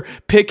Lesnar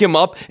pick him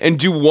up and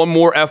do one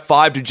more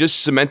F5 to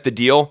just cement the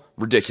deal.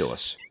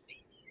 Ridiculous.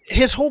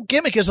 His whole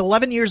gimmick is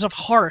 11 years of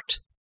heart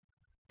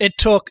it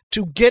took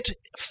to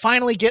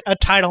finally get a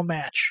title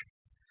match.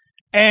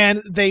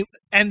 And they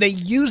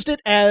used it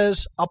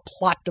as a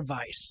plot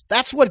device.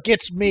 That's what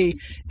gets me.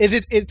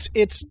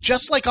 It's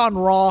just like on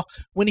Raw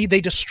when they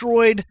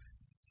destroyed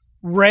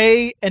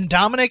Ray and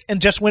Dominic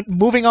and just went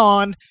moving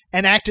on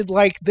and acted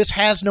like this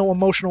has no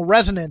emotional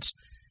resonance.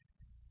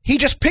 He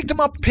just picked him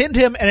up, pinned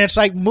him, and it's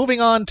like moving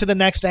on to the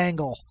next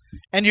angle.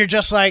 And you're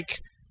just like,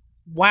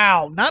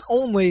 wow, not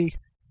only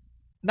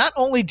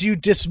do you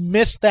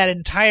dismiss that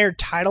entire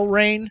title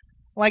reign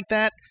like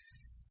that,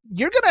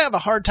 you're going to have a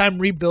hard time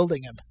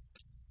rebuilding him.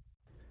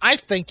 I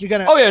think you're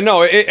going to... Oh, yeah,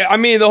 no.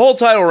 The whole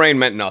title reign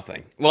meant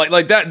nothing.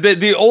 Like that.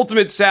 The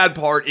ultimate sad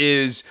part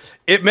is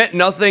it meant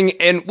nothing,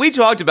 and we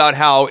talked about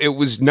how it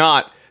was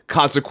not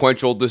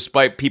consequential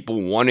despite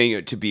people wanting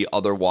it to be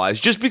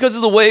otherwise, just because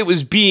of the way it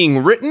was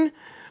being written,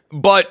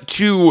 but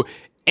to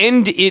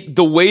end it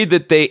the way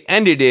that they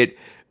ended it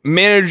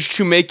managed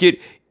to make it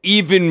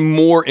even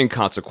more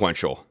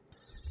inconsequential.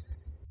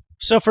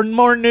 So for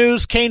more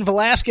news, Cain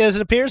Velasquez,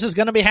 it appears, is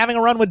going to be having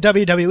a run with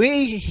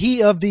WWE.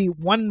 He of the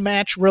one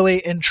match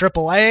really in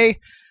AAA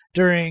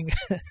during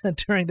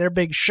their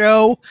big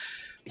show.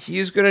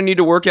 He's going to need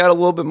to work out a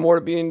little bit more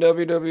to be in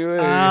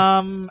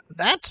WWE.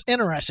 That's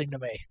interesting to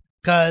me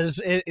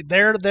because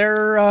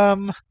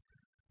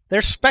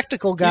They're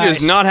spectacle guys. He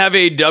does not have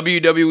a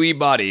WWE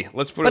body.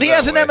 Let's put it that way. But he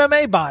has an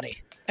MMA body.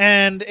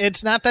 And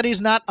it's not that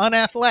he's not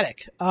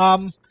unathletic.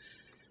 And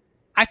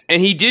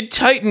he did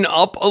tighten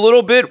up a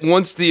little bit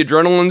once the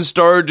adrenaline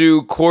started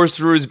to course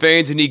through his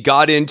veins and he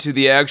got into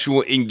the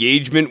actual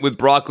engagement with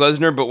Brock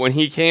Lesnar. But when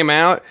he came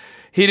out,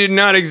 he did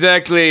not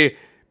exactly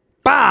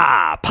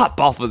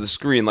pop off of the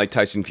screen like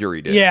Tyson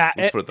Fury did. Yeah,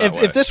 Let's put it that way.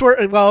 if this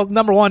were, well,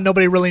 number one,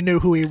 nobody really knew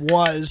who he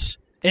was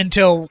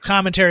until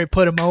commentary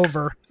put him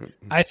over,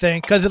 I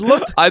think, because it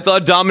looked... I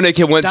thought Dominic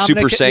had went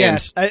Super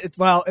Saiyan. Yes.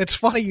 Well, it's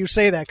funny you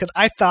say that, because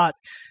I thought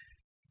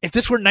if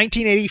this were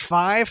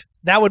 1985,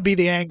 that would be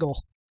the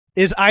angle.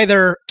 Is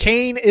either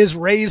Kane is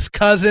Ray's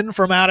cousin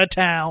from out of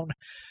town,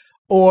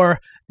 or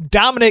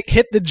Dominic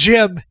hit the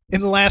gym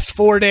in the last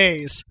 4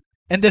 days,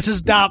 and this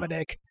is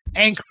Dominic,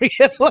 angry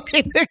and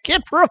looking to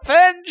get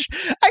revenge.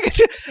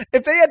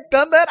 If they had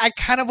done that, I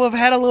kind of would have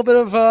had a little bit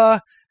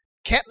of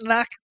can't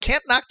knock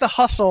the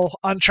hustle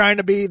on trying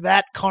to be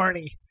that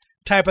carny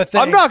type of thing.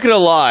 I'm not gonna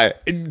lie,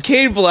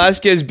 Cain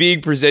Velasquez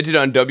being presented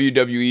on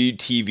WWE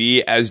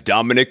TV as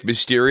Dominic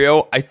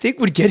Mysterio, I think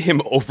would get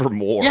him over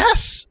more.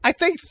 Yes, I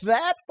think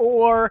that,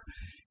 or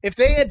if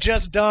they had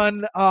just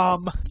done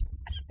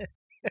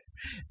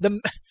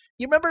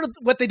you remember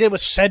what they did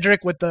with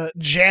Cedric with the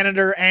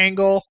janitor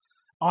angle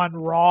on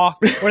Raw,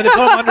 where they put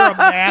him under a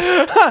mask?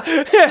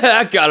 Yeah,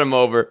 that got him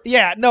over.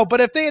 Yeah, no,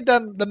 but if they had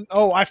done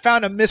I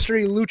found a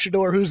mystery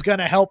luchador who's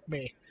gonna help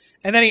me,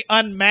 and then he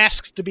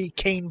unmasks to be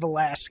Cain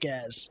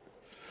Velasquez.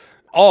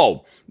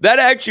 Oh, that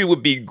actually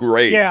would be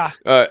great. Yeah.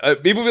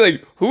 People would be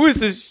like, who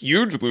is this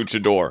huge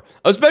luchador?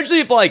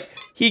 Especially if, like,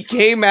 he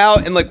came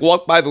out and, like,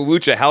 walked by the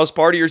Lucha house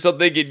party or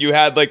something, and you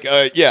had, like,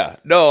 I hey,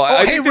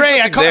 think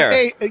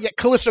Ray,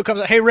 Callisto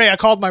comes out, hey, Ray, I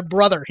called my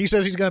brother. He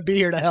says he's going to be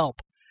here to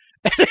help.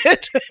 Grand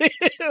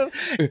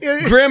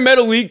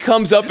Metalik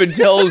comes up and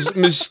tells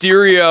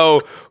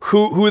Mysterio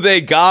who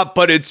they got,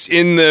 but it's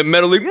in the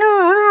Metalik.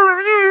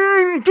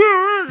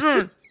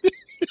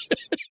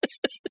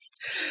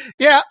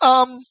 Yeah,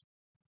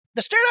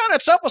 the stare down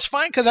itself was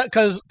fine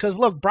because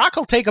look, Brock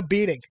will take a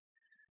beating,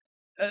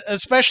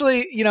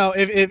 especially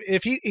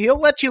if he'll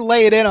let you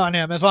lay it in on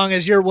him as long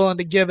as you're willing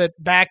to give it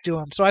back to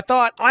him. So I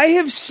thought I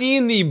have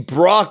seen the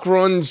Brock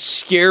run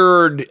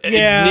scared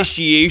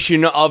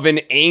initiation of an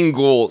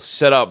angle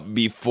set up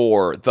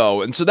before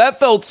though, and so that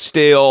felt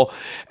stale.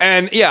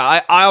 And yeah,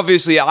 I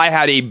obviously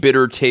had a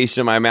bitter taste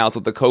in my mouth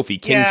with the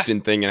Kofi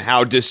Kingston thing and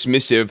how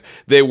dismissive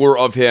they were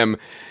of him.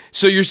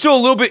 So you're still a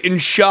little bit in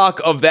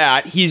shock of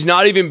that. He's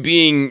not even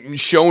being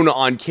shown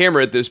on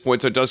camera at this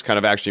point, so it does kind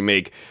of actually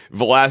make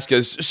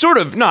Velasquez sort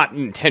of, not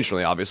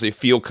intentionally obviously,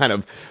 feel kind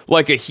of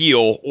like a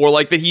heel, or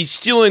like that he's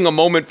stealing a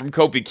moment from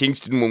Kofi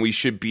Kingston when we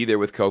should be there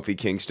with Kofi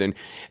Kingston.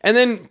 And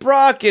then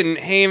Brock and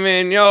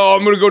Heyman,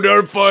 I'm going to go down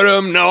and fight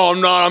him. No,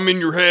 I'm not. I'm in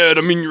your head,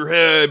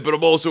 but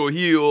I'm also a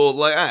heel.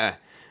 Like, I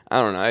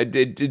don't know.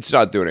 It's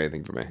not doing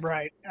anything for me.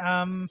 Right.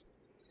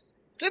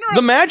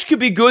 The match could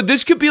be good.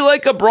 This could be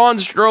like a Braun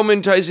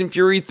Strowman Tyson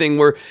Fury thing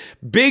where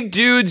big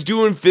dudes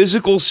doing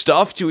physical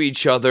stuff to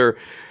each other.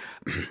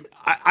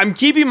 I'm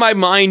keeping my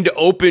mind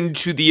open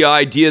to the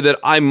idea that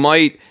I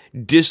might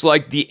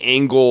dislike the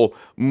angle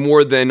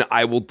more than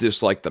I will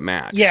dislike the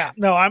match. Yeah,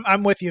 no,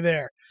 I'm with you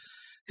there,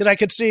 because I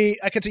could see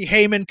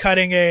Heyman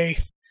cutting a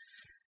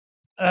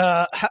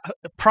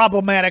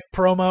problematic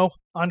promo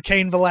on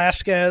Cain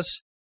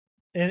Velasquez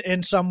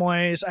in some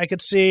ways. I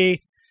could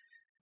see.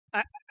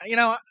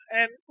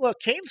 And look,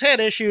 Kane's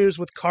had issues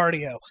with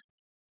cardio.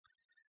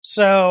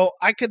 So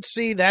I could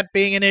see that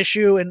being an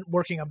issue in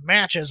working a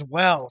match as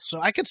well.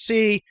 So I could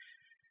see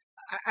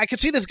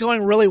this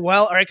going really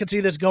well, or I could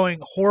see this going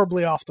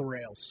horribly off the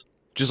rails.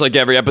 Just like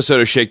every episode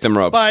of Shake Them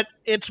Ropes. But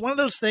it's one of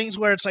those things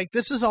where it's like,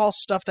 this is all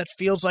stuff that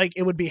feels like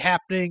it would be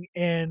happening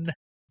in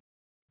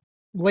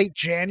late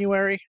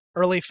January,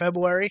 early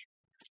February.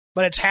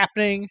 But it's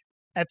happening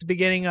at the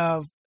beginning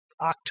of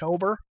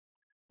October,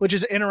 which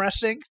is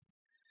interesting.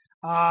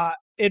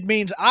 It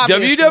means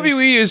obviously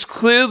WWE is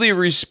clearly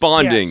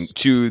responding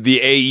to the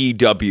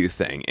AEW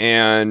thing,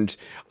 and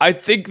I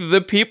think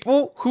the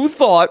people who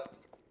thought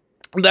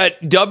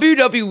that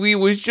WWE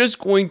was just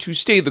going to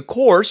stay the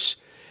course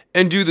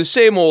and do the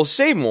same old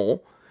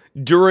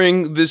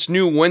during this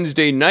new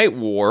Wednesday Night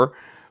War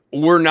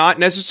were not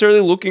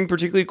necessarily looking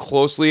particularly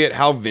closely at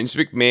how Vince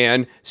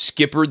McMahon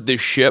skippered the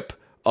ship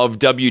of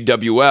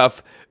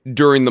WWF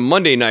during the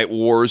Monday Night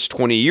Wars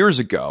 20 years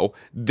ago.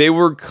 They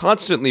were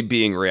constantly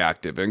being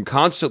reactive and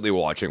constantly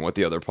watching what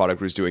the other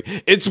product was doing.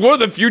 It's one of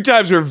the few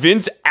times where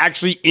Vince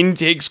actually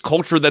intakes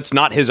culture that's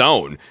not his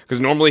own, because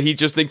normally he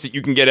just thinks that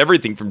you can get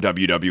everything from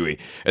WWE.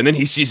 And then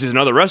he sees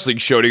another wrestling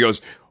show and he goes,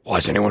 why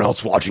is anyone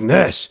else watching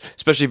this?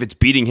 Especially if it's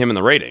beating him in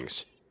the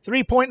ratings.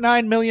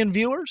 3.9 million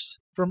viewers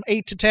from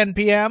 8 to 10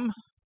 p.m.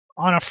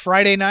 on a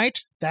Friday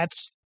night.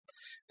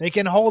 They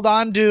can hold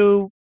on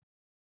to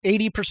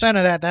 80%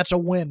 of that. That's a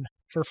win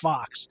for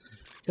Fox.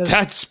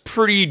 That's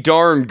pretty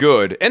darn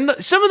good. And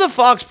some of the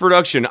Fox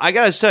production, I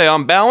gotta say,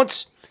 on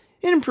balance,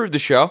 it improved the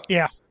show.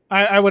 Yeah,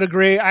 I would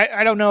agree.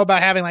 I don't know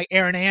about having like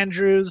Aaron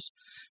Andrews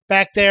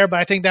back there, but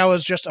I think that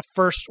was just a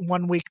first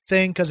 1 week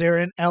thing because they were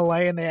in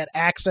LA and they had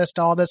access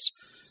to all this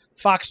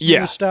Fox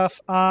News stuff.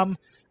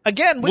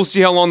 Again, we'll see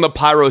how long the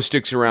pyro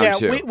sticks around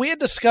too. We had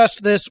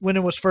discussed this when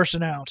it was first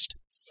announced.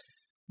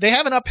 They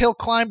have an uphill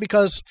climb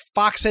because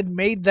Fox had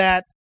made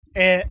that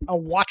a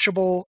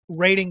watchable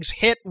ratings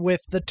hit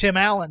with the Tim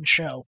Allen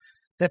show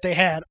that they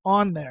had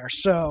on there.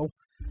 So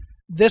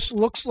this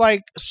looks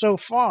like so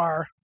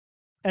far,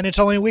 and it's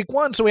only week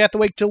 1, so we have to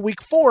wait till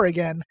week 4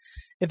 again.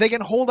 If they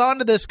can hold on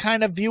to this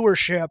kind of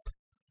viewership,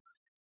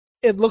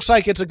 it looks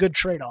like it's a good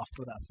trade-off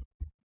for them.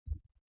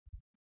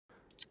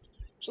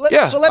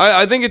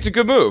 I think it's a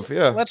good move.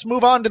 Yeah. Let's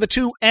move on to the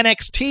 2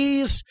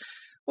 NXTs.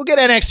 We'll get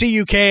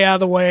NXT UK out of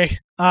the way.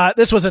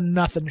 This was a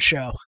nothing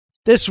show.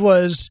 This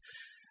was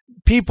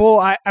people,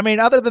 I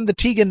mean, other than the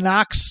Tegan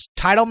Nox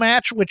title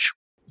match, which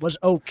was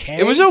okay.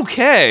 It was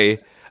okay.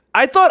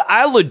 I thought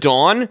Isla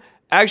Dawn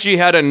actually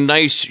had a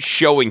nice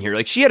showing here.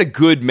 Like, she had a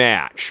good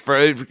match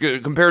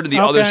compared to the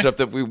other stuff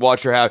that we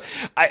watched her have.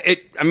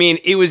 I mean,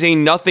 it was a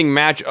nothing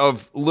match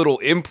of little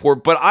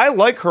import, but I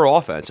like her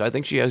offense. I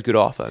think she has good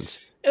offense.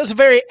 It was a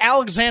very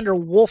Alexander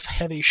Wolf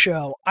heavy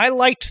show. I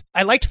liked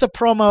the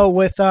promo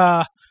with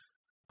I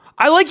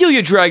like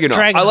Ilya Dragunov.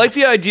 I like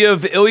the idea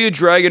of Ilya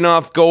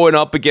Dragunov going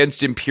up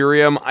against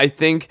Imperium. I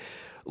think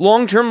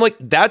long term, like,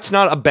 that's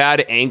not a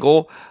bad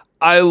angle.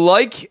 I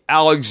like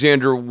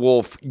Alexander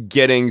Wolf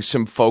getting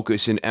some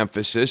focus and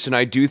emphasis, and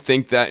I do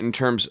think that in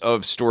terms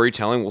of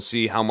storytelling, we'll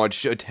see how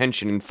much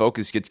attention and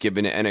focus gets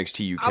given to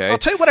NXT UK. I'll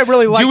tell you what I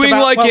really liked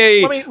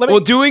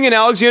doing an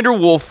Alexander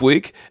Wolf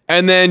week,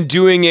 and then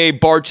doing a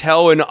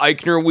Bartel and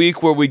Eichner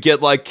week where we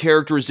get like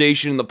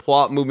characterization and the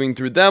plot moving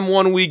through them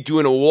 1 week,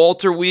 doing a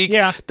Walter week.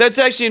 Yeah. That's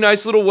actually a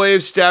nice little way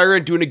of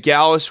staggering, doing a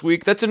Gallus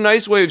week. That's a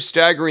nice way of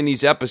staggering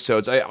these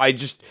episodes.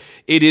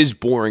 It is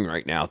boring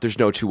right now. There's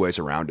no two ways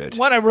around it.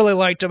 What I really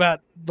liked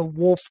about the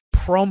Wolf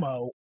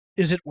promo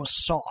is it was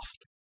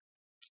soft.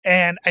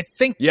 And I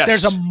think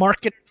there's a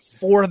market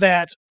for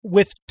that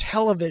with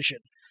television.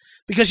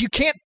 Because you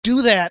can't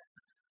do that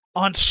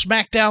on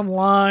SmackDown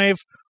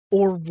Live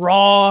or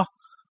Raw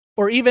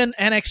or even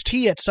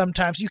NXT at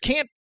sometimes. You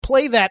can't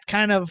play that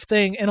kind of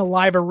thing in a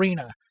live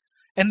arena.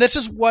 And this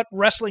is what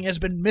wrestling has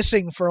been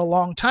missing for a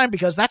long time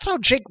because that's how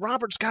Jake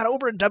Roberts got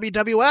over in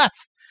WWF.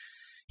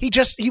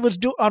 He was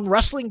on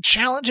Wrestling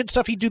Challenge and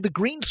stuff. He'd do the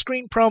green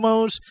screen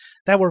promos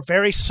that were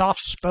very soft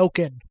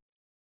spoken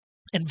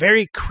and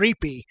very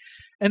creepy.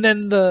 And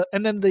then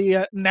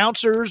the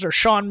announcers or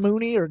Sean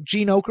Mooney or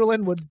Gene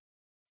Okerlund would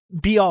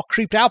be all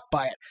creeped out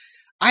by it.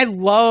 I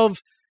love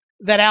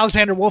that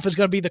Alexander Wolf is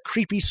going to be the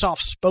creepy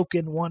soft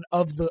spoken one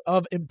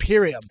of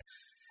Imperium.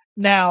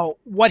 Now,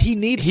 what he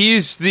needs...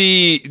 He's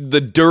the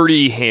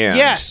dirty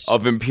hand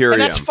of Imperium.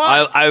 And that's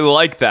fine. I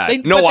like that.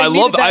 I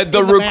love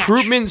the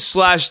recruitment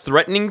 /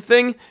 threatening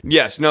thing.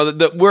 Yes. No,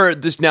 where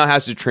this now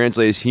has to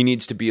translate is he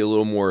needs to be a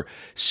little more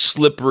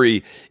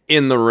slippery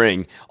in the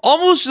ring.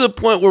 Almost to the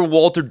point where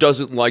Walter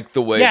doesn't like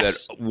the way that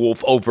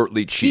Wolf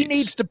overtly cheats. He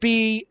needs to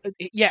be...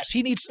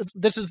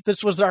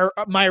 This was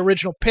my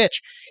original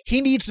pitch. He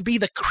needs to be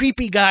the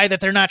creepy guy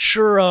that they're not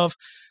sure of,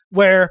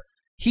 where...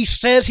 He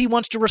says he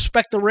wants to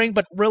respect the ring,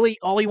 but really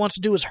all he wants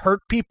to do is hurt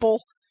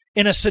people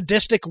in a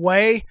sadistic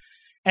way.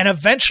 And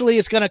eventually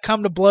it's going to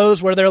come to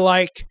blows where they're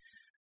like,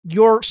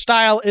 your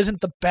style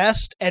isn't the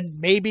best, and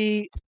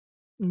maybe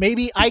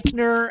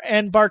Eichner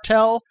and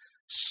Bartel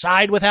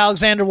side with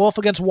Alexander Wolf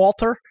against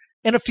Walter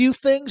in a few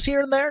things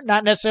here and there.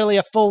 Not necessarily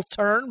a full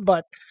turn,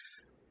 but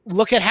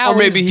look at how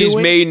he's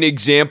made an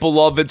example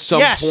of at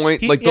some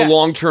point. The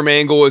long-term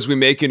angle is we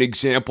make an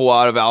example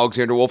out of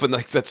Alexander Wolf, and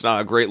that's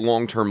not a great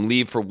long-term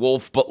lead for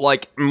Wolf, but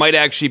might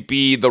actually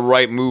be the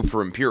right move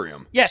for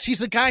Imperium. Yes, he's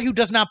the guy who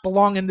does not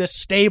belong in this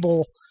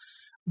stable,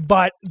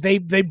 but they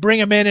bring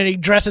him in and he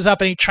dresses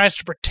up and he tries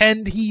to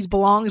pretend he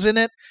belongs in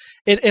it.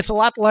 It's a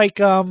lot like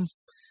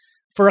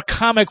for a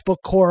comic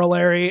book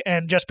corollary,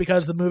 and just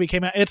because the movie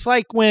came out, it's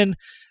like when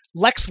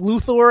Lex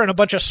Luthor and a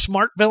bunch of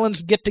smart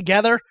villains get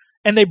together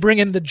and they bring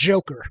in the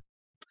Joker.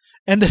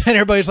 And then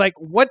everybody's like,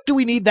 what do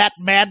we need that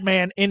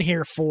madman in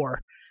here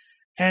for?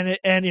 And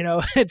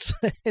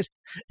the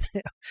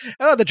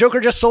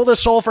Joker just sold his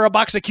soul for a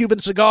box of Cuban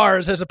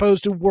cigars as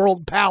opposed to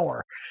world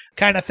power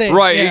kind of thing.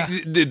 Right.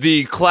 Yeah.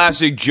 The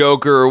classic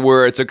Joker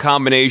where it's a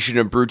combination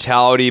of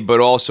brutality but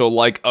also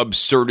like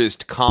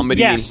absurdist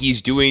comedy, and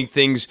he's doing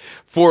things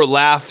for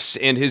laughs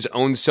and his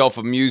own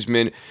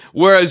self-amusement,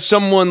 whereas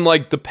someone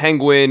like the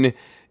Penguin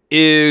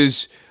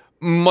is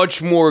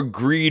much more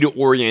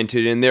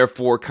greed-oriented and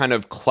therefore kind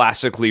of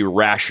classically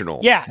rational.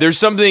 Yeah. There's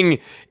something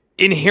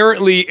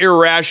inherently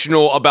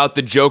irrational about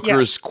the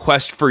Joker's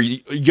quest for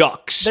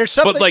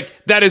yucks. But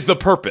that is the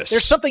purpose.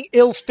 There's something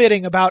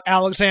ill-fitting about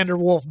Alexander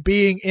Wolf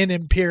being in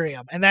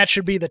Imperium, and that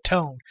should be the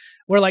tone.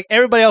 Where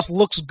everybody else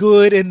looks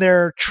good in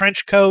their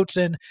trench coats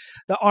and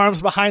the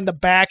arms behind the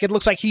back. It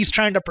looks like he's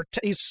trying to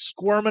he's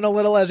squirming a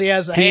little as he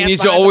has the hands. He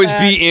needs to always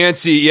be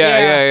antsy.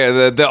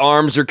 Yeah. The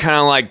arms are kind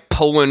of like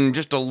pulling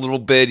just a little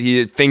bit.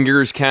 His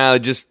fingers kind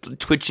of just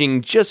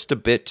twitching just a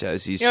bit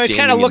as he's he's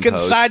kind of looking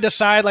side to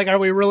side, like, are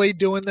we really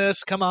doing this?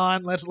 this. Come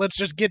on, let's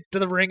just get to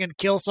the ring and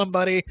kill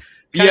somebody.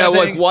 Yeah,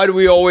 like why do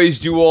we always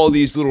do all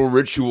these little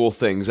ritual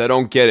things? I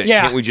don't get it.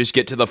 Yeah. Can't we just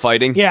get to the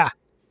fighting? Yeah,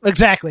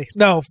 exactly.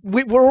 No,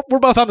 we're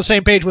both on the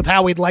same page with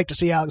how we'd like to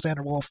see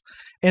Alexander Wolf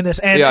in this.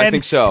 And, I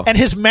think so. And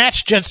his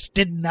match just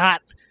did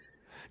not.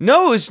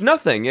 No, it was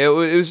nothing. It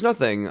was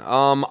nothing. You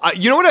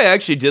know what I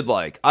actually did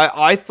like?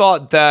 I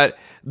thought that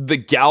the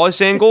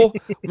Gallus angle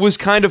was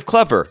kind of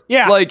clever.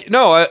 Yeah. Like,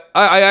 no,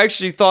 I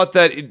actually thought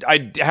that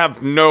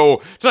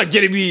it's not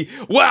getting me,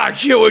 wow, I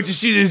can't wait to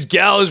see this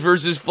Gallus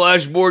versus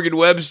Flash Morgan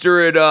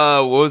Webster and,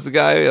 what was the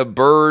guy?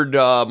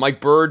 Mike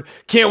Bird.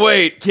 Can't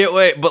wait.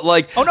 But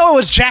like. Oh, no, it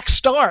was Jack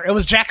Starr. It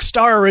was Jack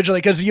Starr originally,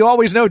 because you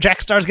always know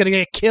Jack Starr's going to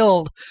get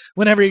killed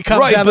whenever he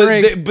comes down the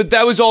ring. But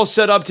that was all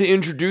set up to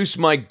introduce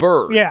Mike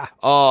Bird. Yeah.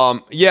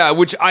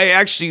 Which I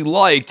actually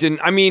liked.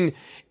 And I mean,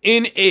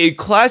 in a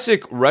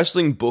classic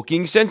wrestling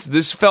booking sense,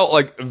 this felt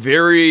like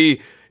very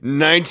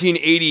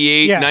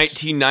 1988, yes.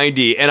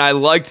 1990, and I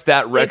liked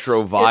that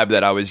retro vibe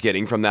that I was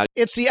getting from that.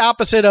 It's the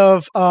opposite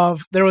of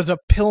there was a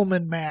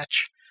Pillman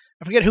match.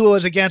 I forget who it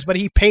was against, but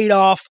he paid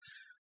off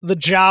the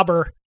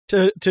jobber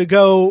to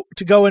go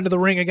into the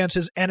ring against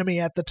his enemy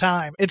at the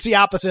time. It's the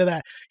opposite of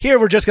that. Here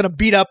we're just going to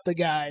beat up the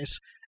guys,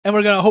 and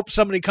we're going to hope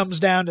somebody comes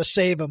down to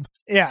save them.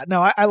 Yeah,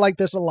 no, I like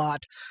this a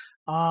lot.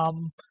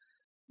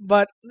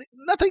 But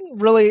nothing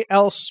really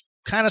else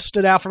kind of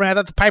stood out for me. I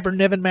thought the Piper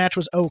Niven match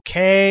was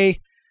okay.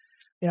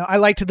 You know, I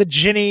liked the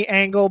Ginny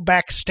angle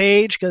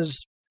backstage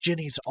because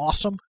Ginny's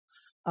awesome.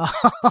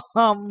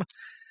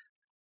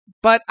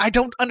 But I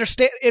don't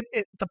understand.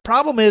 The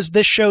problem is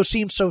this show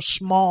seems so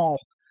small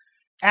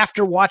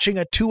after watching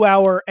a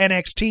 2-hour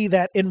NXT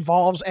that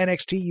involves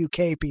NXT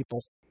UK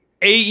people.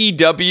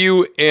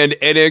 AEW and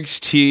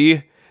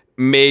NXT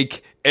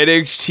make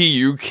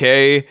NXT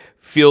UK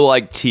feel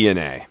like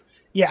TNA.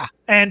 Yeah,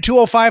 and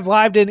 205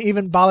 Live didn't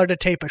even bother to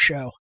tape a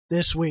show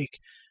this week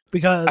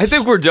because I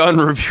think we're done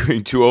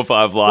reviewing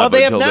 205 Live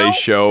until they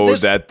show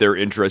that they're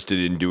interested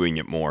in doing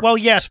it more. Well,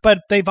 yes, but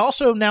they've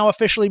also now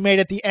officially made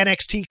it the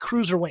NXT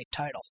Cruiserweight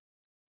title.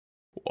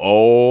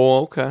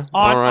 Oh, okay.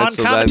 All right, on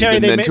commentary,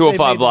 then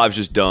 205 Live's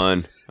just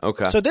done.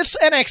 Okay. So this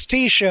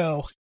NXT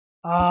show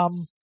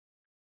was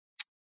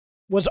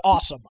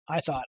awesome,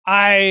 I thought.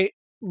 I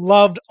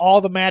loved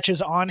all the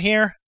matches on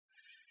here.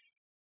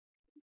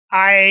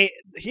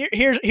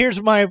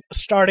 Here's my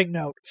starting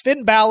note.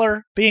 Finn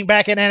Balor being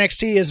back in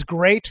NXT is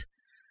great,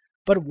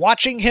 but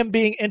watching him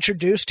being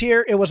introduced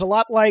here, it was a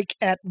lot like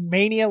at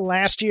Mania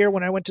last year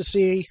when I went to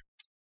see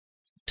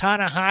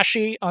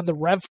Tanahashi on the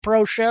Rev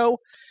Pro show,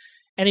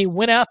 and he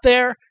went out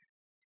there,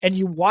 and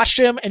you watched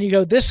him, and you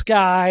go, this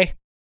guy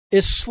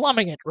is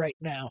slumming it right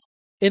now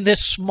in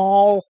this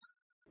small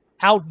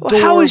outdoor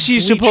How is he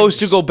bleachers. supposed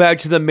to go back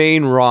to the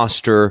main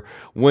roster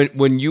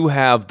when you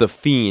have the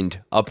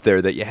Fiend up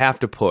there that you have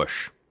to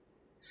push?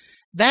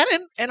 That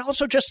and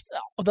also just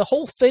the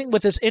whole thing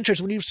with his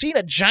interest. When you've seen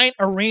a giant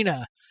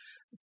arena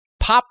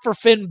pop for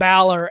Finn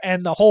Balor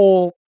and the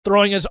whole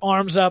throwing his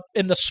arms up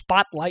in the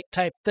spotlight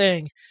type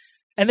thing,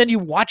 and then you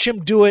watch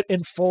him do it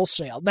in Full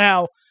Sail.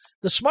 Now,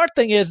 the smart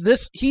thing is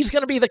he's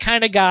going to be the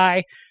kind of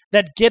guy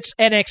that gets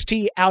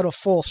NXT out of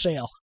Full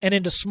Sail and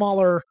into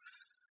smaller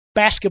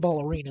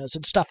basketball arenas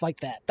and stuff like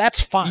that. That's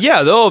fine.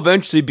 Yeah, they'll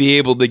eventually be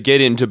able to get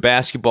into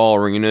basketball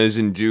arenas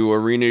and do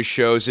arena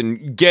shows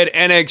and get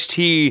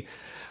NXT.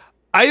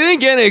 I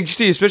think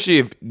NXT, especially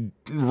if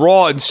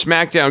Raw and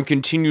SmackDown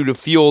continue to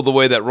feel the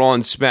way that Raw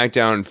and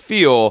SmackDown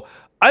feel,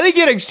 I think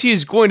NXT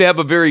is going to have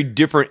a very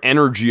different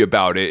energy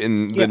about it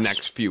in the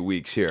next few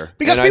weeks here.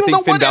 Because and people I think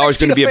don't Finn want Balor's NXT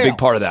going to be fail. a big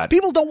part of that.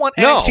 People don't want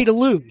NXT to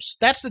lose.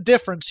 That's the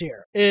difference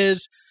here.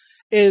 Is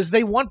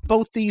they want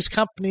both these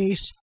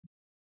companies,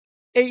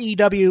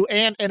 AEW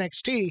and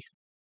NXT,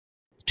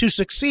 to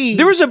succeed.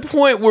 There was a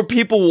point where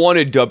people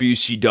wanted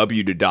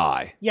WCW to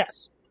die.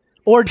 Yes.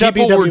 Or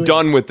people WWE. were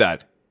done with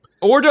that.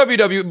 Or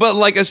WWE, but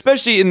like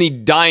especially in the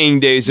dying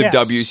days of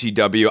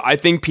WCW, I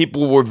think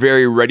people were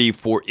very ready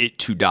for it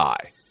to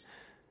die.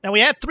 Now,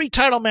 we had 3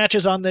 title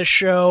matches on this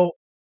show.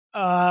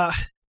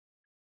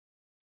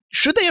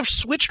 Should they have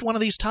switched one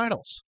of these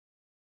titles?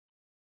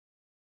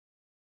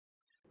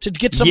 To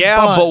get some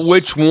buzz? But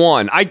which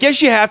one? I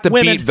guess you have to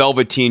beat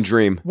Velveteen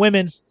Dream.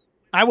 Women.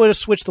 I would have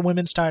switched the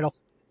women's title.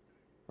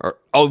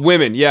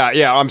 Women.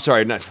 Yeah. I'm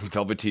sorry, not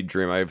Velveteen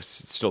Dream. I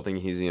still think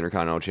he's the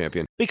Intercontinental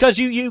Champion. Because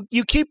you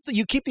keep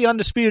the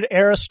Undisputed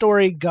Era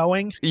story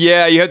going.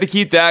 Yeah, you have to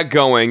keep that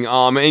going.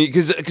 And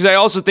because I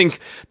also think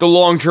the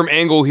long-term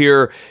angle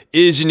here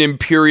is an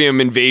Imperium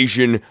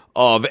invasion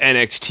of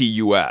NXT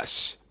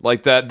US.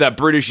 Like that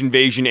British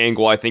invasion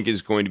angle, I think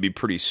is going to be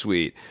pretty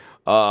sweet.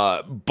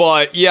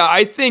 But yeah,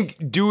 I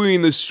think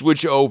doing the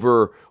switch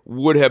over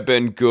would have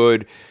been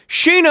good.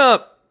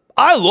 Shayna,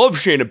 I love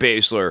Shayna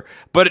Baszler,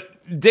 but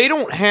they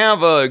don't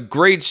have a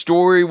great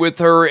story with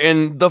her,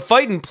 and the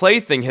fight and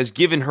play thing has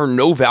given her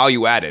no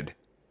value added.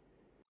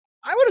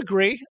 I would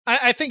agree.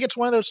 I think it's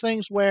one of those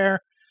things where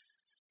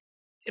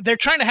they're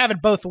trying to have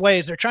it both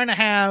ways. They're trying to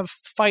have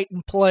fight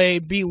and play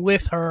be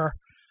with her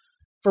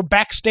for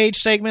backstage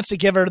segments to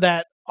give her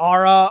that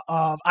aura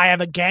of I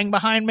have a gang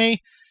behind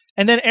me,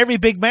 and then every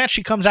big match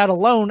she comes out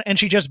alone and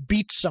she just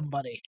beats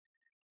somebody,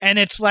 and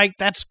it's like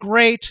that's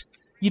great.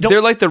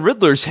 They're like the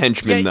Riddler's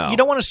henchmen, though. You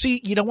don't want to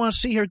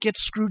see her get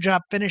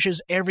screwjob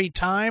finishes every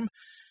time,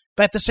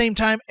 but at the same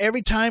time,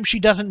 every time she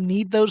doesn't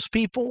need those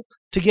people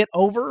to get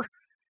over,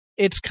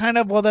 it's kind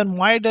of, well, then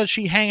why does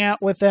she hang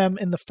out with them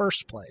in the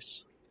first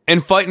place?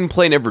 And Fight and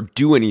Play never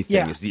do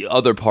anything is the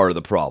other part of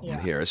the problem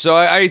here. So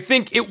I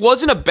think it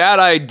wasn't a bad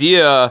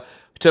idea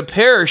to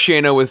pair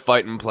Shayna with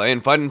Fight and Play,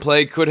 and Fight and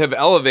Play could have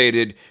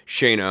elevated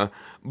Shayna,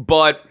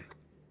 but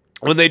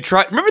when they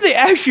tried, remember they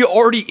actually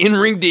already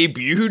in-ring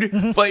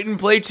debuted Fight and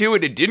Play too,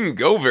 and it didn't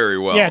go very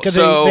well. Yeah, because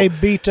they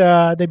beat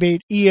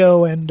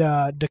Io and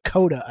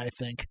Dakota, I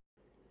think.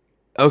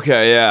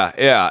 Okay,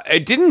 yeah.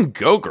 It didn't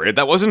go great.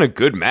 That wasn't a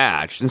good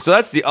match. And so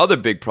that's the other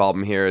big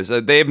problem here, is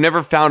that they have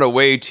never found a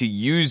way to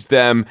use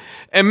them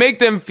and make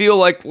them feel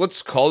like,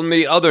 let's call them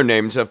the other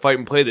names of Fight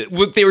and Play, that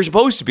what they were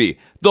supposed to be,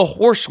 the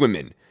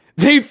Horsewomen.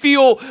 They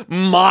feel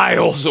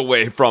miles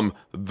away from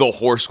the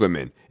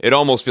Horsewomen. It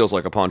almost feels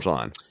like a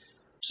punchline.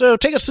 So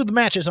take us through the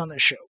matches on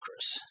this show,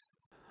 Chris.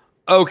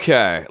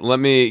 Okay, let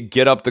me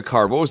get up the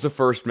card. What was the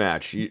first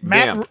match?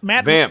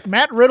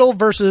 Matt Riddle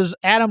versus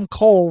Adam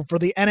Cole for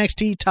the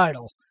NXT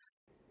title.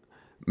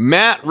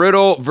 Matt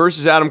Riddle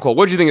versus Adam Cole.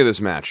 What did you think of this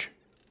match?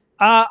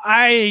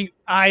 It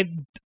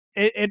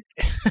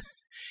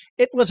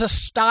was a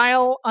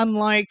style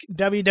unlike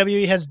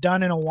WWE has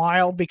done in a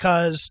while,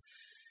 because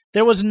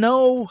there was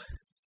no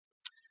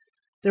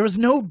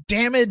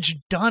damage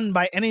done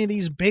by any of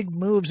these big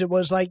moves. It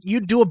was like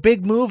you'd do a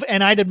big move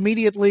and I'd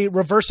immediately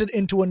reverse it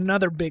into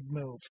another big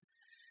move.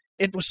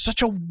 It was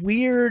such a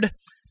weird,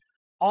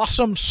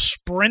 awesome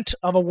sprint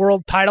of a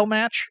world title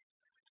match.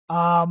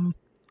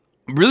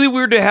 Really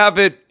weird to have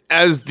it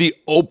as the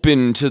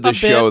open to the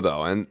show,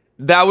 though. And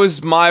that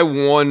was my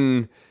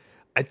one,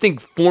 I think,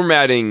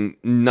 formatting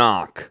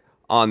knock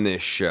on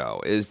this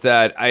show, is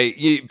that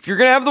if you're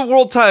going to have the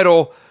world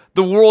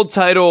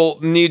title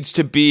needs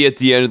to be at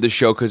the end of the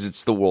show because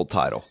it's the world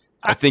title.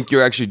 I think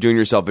you're actually doing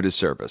yourself a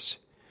disservice.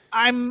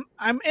 I'm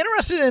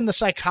interested in the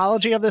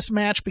psychology of this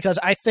match, because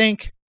I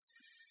think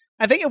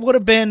it would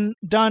have been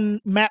done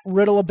Matt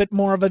Riddle a bit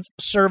more of a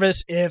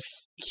service if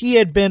he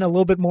had been a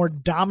little bit more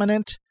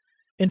dominant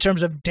in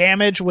terms of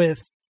damage,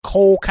 with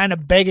Cole kind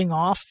of begging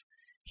off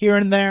here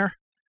and there.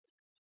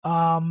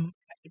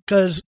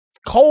 Because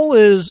Cole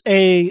is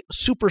a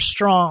super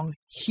strong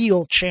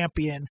heel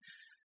champion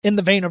in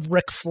the vein of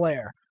Ric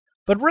Flair.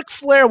 But Ric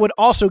Flair would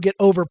also get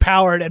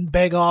overpowered and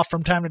beg off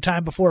from time to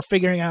time before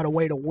figuring out a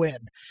way to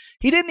win.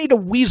 He didn't need to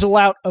weasel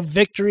out a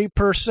victory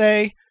per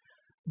se,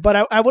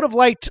 but I would have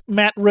liked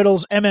Matt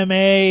Riddle's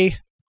MMA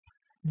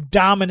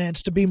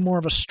dominance to be more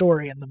of a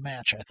story in the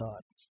match, I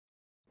thought.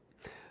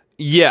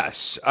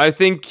 Yes, I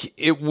think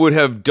it would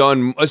have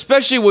done,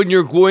 especially when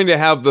you're going to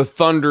have the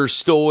thunder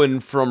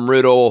stolen from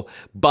Riddle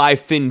by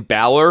Finn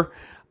Balor.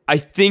 I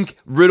think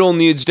Riddle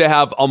needs to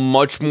have a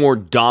much more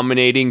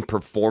dominating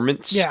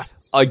performance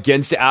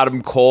against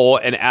Adam Cole,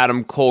 and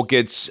Adam Cole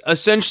gets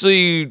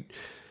essentially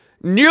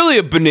nearly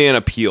a banana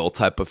peel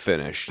type of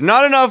finish.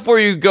 Not enough where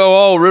you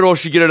go, oh, Riddle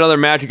should get another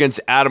match against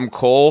Adam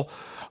Cole,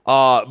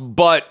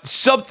 but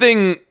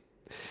something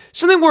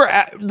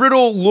where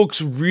Riddle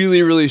looks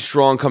really, really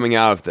strong coming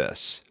out of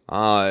this.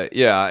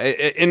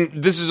 And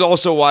this is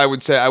also why I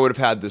would say I would have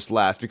had this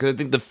last, because I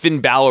think the Finn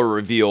Balor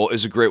reveal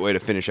is a great way to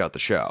finish out the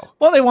show.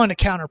 Well, they wanted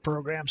to counter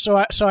program, so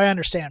I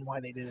understand why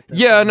they did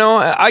it. No,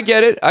 I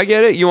get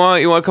it. You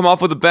want to come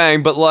off with a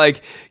bang, but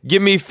like,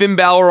 give me Finn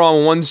Balor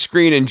on one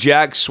screen and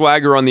Jack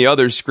Swagger on the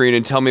other screen,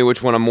 and tell me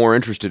which one I'm more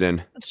interested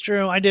in. That's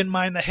true. I didn't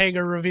mind the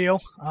Hager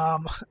reveal.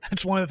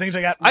 It's one of the things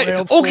I got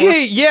railed for.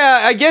 Okay, yeah,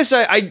 I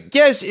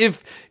guess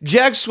if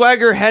Jack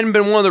Swagger hadn't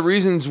been one of the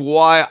reasons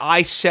why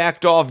I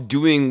sacked off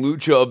doing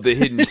Lucha of the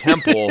Hidden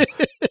Temple.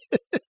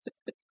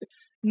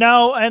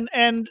 No,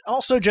 and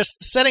also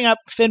just setting up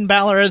Finn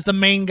Balor as the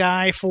main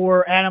guy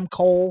for Adam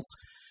Cole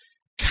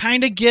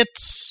kind of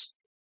gets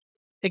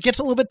a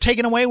little bit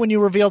taken away when you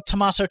reveal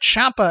Tommaso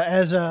Ciampa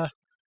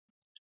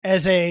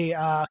as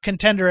a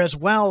contender as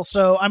well.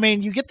 So, I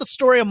mean, you get the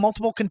story of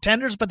multiple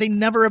contenders, but they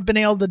never have been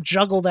able to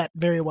juggle that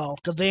very well,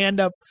 because they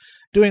end up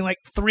doing like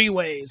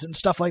 3-ways and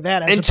stuff like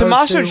that. And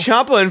Tommaso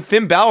Ciampa and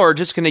Finn Balor are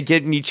just going to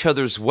get in each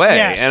other's way.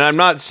 Yes. And I'm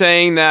not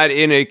saying that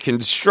in a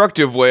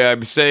constructive way.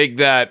 I'm saying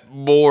that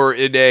more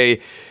in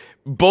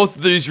both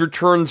of these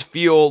returns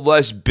feel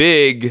less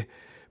big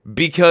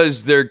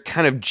because they're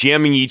kind of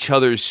jamming each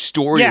other's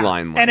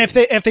storyline. And if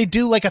they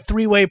do like a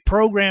 3-way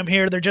program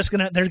here, they're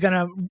gonna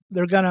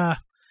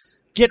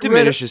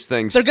diminishes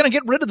things. They're going to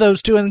get rid of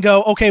those two and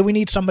go, okay, we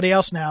need somebody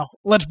else now.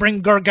 Let's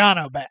bring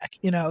Gargano back.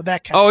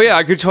 That kind of thing.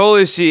 I could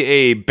totally see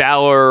a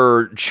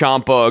Balor,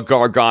 Ciampa,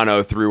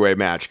 Gargano 3-way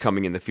match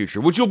coming in the future,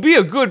 which will be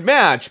a good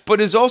match, but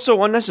is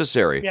also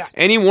unnecessary. Yeah.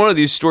 Any one of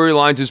these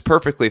storylines is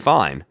perfectly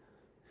fine.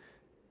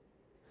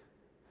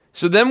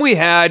 So then we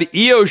had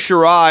Io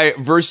Shirai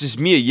versus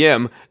Mia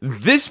Yim.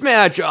 This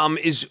match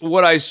is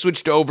what I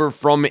switched over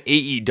from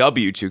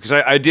AEW to, because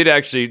I did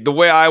actually, the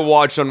way I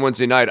watched on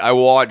Wednesday night, I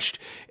watched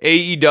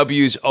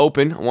AEW's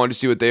Open. I wanted to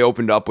see what they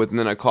opened up with, and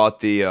then I caught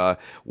the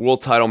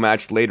world title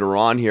match later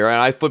on here, and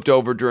I flipped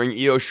over during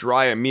Io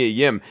Shirai and Mia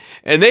Yim,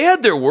 and they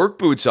had their work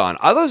boots on.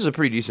 I thought it was a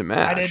pretty decent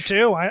match. I did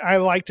too. I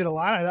liked it a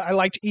lot. I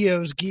liked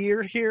Io's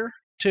gear here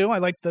too. I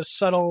liked the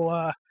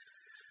subtle...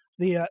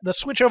 The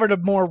switch over to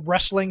more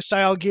wrestling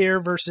style gear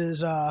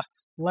versus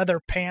leather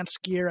pants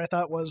gear, I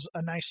thought was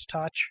a nice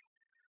touch.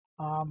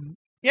 And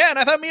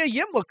I thought Mia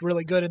Yim looked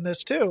really good in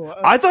this too.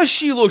 I thought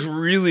she looked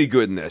really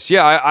good in this.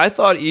 Yeah, I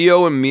thought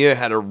Io and Mia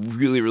had a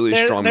really, really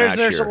strong match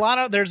there's here. A lot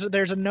of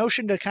there's a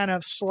notion to kind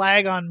of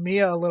slag on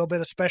Mia a little bit,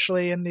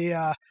 especially in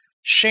the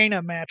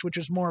Shayna match, which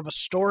was more of a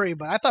story.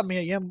 But I thought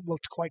Mia Yim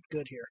looked quite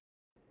good here.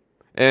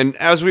 And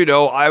as we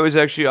know, I was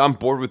actually on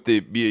board with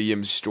the Mia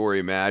Yim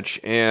story match,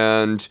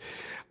 and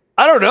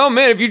I don't know,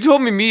 man. If you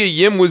told me Mia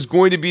Yim was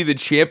going to be the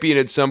champion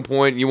at some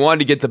point, and you wanted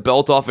to get the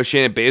belt off of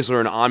Shayna Baszler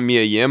and on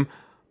Mia Yim,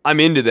 I'm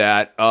into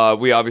that.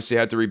 We obviously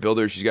have to rebuild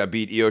her. She's got to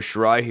beat Io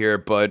Shirai here,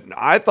 but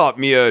I thought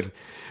Mia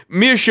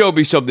showed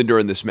me something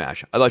during this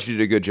match. I thought she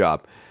did a good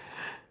job.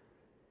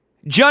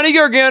 Johnny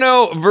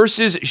Gargano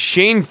versus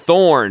Shane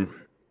Thorne.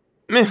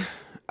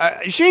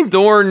 Shane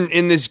Thorne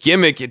in this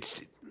gimmick,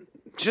 it's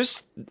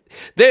just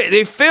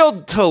they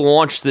failed to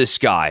launch this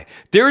guy.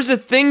 There's a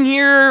thing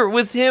here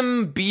with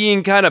him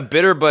being kind of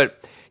bitter,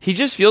 but he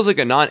just feels like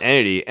a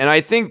non-entity. And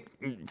I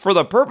think for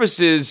the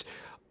purposes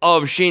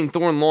of Shane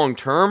Thorne long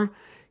term,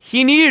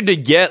 he needed to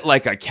get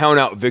like a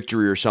count-out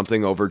victory or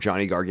something over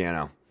Johnny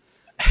Gargano.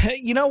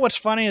 You know what's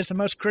funny is the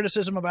most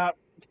criticism about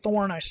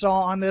Thorne I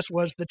saw on this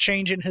was the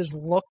change in his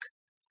look,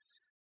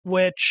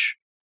 which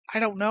I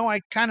don't know. I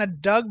kind of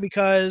dug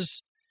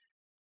because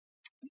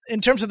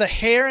in terms of the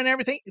hair and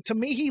everything, to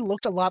me, he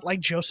looked a lot like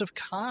Joseph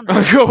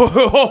Connors.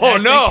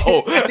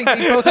 No. I think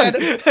they both had.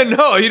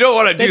 No, you don't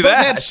want to do that. They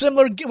both had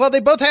similar.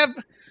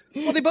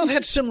 They both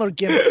had similar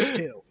gimmicks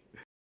too,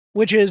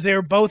 which is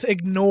they're both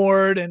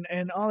ignored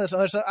and all this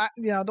other stuff.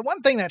 The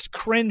one thing that's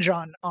cringe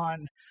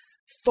on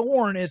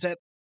Thorne is that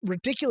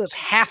ridiculous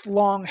half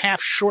long,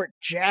 half short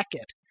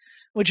jacket,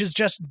 which is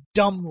just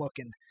dumb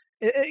looking.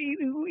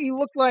 He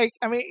looked like.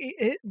 I mean,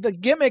 the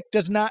gimmick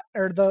does not,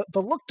 or the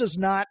look does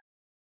not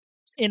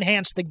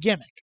enhance the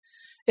gimmick.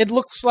 It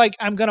looks like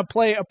I'm going to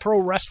play a pro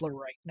wrestler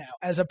right now,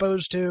 as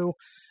opposed to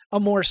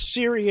a more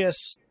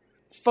serious,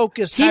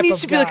 focused type of guy. He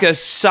needs to be like a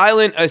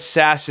silent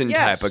assassin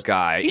type of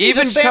guy.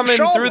 Even coming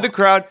through the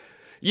crowd.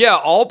 Yeah,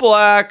 all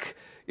black,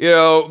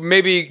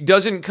 maybe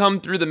doesn't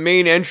come through the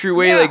main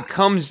entryway, like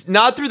comes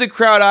not through the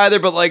crowd either,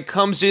 but like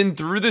comes in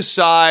through the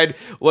side,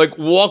 like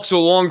walks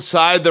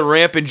alongside the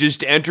ramp and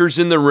just enters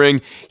in the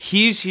ring.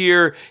 He's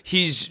here.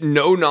 He's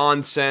no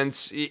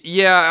nonsense.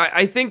 Yeah,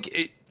 I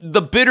think the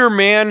bitter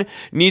man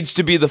needs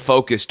to be the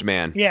focused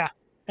man. Yeah,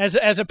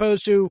 as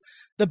opposed to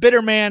the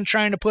bitter man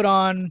trying to put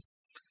on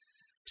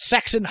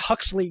Saxon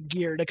Huxley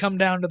gear to come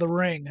down to the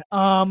ring.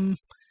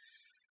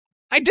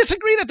 I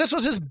disagree that this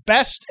was his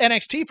best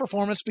NXT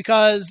performance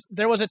because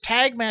there was a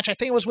tag match, I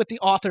think it was with the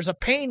Authors of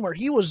Pain, where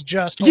he was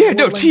just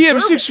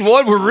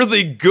TM61 were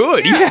really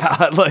good. Yeah,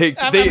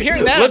 I'm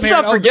hearing that. Let's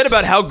not forget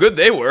about how good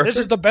they were. This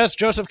is the best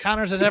Joseph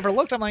Connors has ever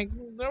looked. I'm like,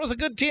 there was a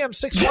good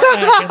TM61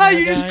 match in there,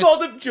 You just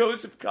called him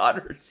Joseph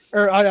Connors.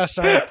 Sorry,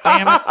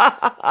 damn it.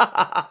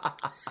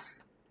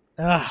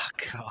 Oh,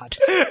 God.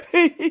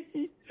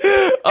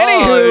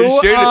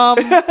 Anywho,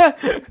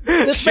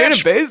 this Shayna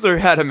match... Baszler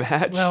had a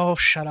match. No,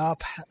 shut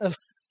up.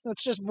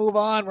 Let's just move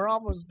on. We're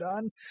almost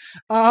done.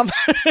 I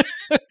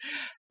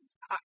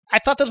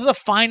thought this was a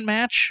fine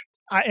match.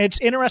 It's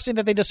interesting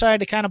that they decided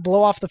to kind of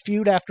blow off the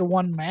feud after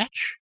one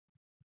match.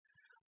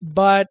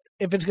 But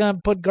if it's going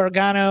to put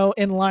Gargano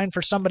in line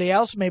for somebody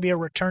else, maybe a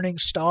returning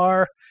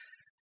star,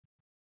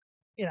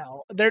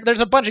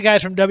 there's a bunch of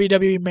guys from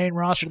WWE main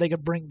roster they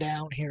could bring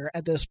down here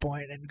at this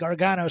point, and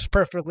Gargano's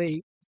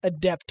perfectly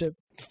adept to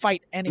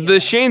fight anyone. The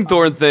Shane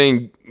Thorne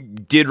thing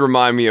did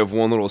remind me of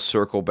one little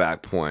circle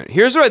back point.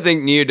 Here's what I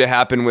think needed to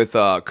happen with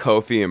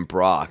Kofi and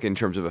Brock in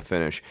terms of a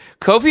finish.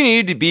 Kofi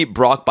needed to beat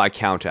Brock by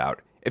countout.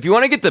 If you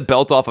want to get the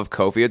belt off of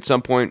Kofi at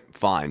some point,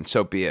 fine,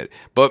 so be it.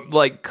 But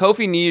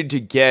Kofi needed to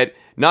get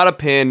not a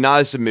pin,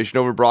 not a submission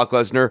over Brock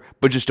Lesnar,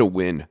 but just a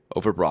win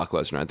over Brock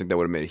Lesnar. I think that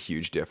would have made a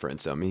huge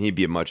difference. I mean, he'd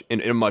be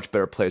in a much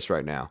better place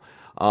right now.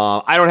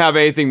 I don't have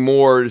anything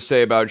more to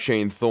say about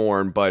Shane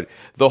Thorne, but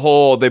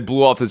they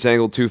blew off this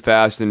angle too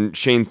fast, and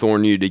Shane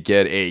Thorne needed to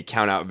get a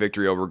count-out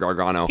victory over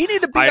Gargano. He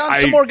needed to beat on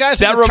some more guys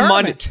in the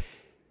tournament.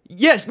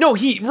 Yes, no,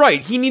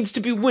 he needs to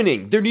be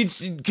winning.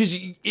 Because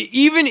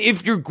even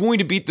if you're going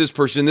to beat this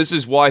person, this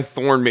is why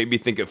Thorne made me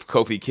think of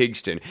Kofi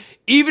Kingston.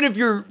 Even if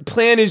your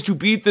plan is to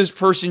beat this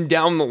person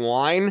down the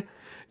line,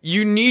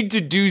 you need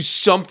to do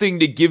something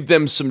to give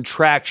them some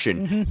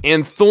traction, mm-hmm.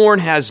 and Thorne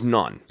has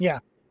none. Yeah,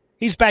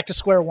 he's back to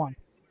square one.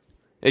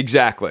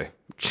 Exactly.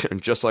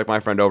 Just like my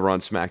friend over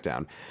on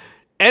SmackDown.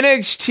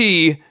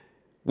 NXT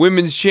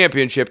Women's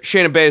Championship,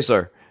 Shayna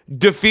Baszler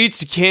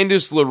defeats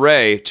Candice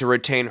LeRae to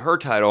retain her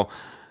title.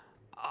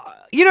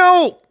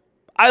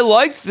 I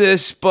liked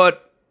this,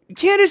 but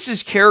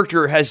Candice's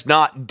character has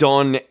not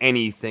done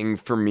anything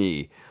for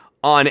me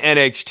on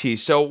NXT.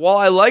 So while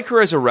I like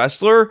her as a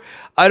wrestler,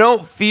 I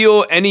don't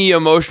feel any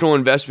emotional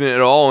investment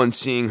at all in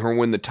seeing her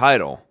win the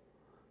title.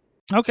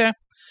 Okay.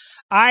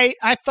 I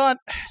thought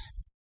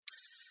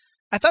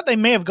they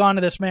may have gone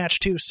to this match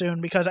too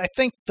soon, because I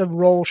think the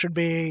role should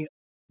be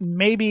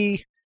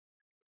maybe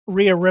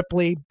Rhea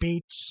Ripley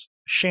beats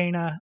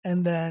Shayna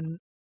and then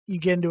you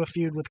get into a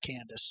feud with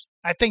Candice.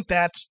 I think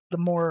that's the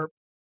more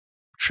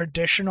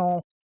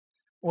traditional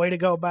way to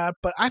go about it.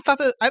 But I thought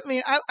that, I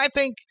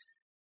think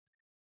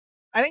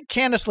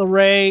Candice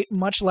LeRae,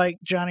 much like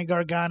Johnny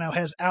Gargano,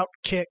 has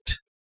outkicked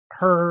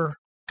her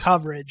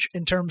coverage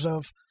in terms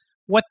of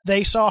what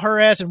they saw her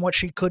as and what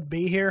she could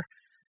be here.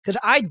 Because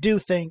I do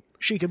think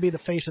she could be the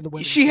face of the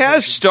women's She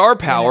has star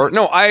power.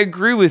 No, I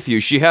agree with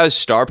you. She has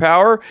star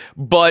power,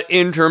 but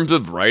in terms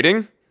of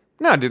writing,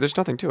 no, dude, there's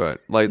nothing to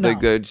it.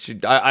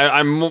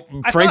 I'm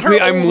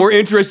more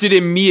interested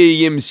in Mia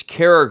Yim's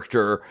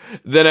character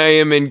than I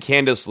am in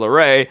Candice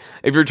LeRae.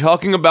 If you're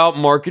talking about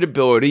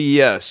marketability,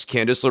 yes,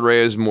 Candice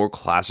LeRae is more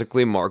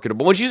classically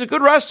marketable, and she's a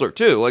good wrestler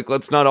too.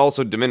 Let's not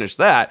also diminish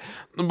that.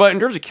 But in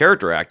terms of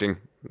character acting,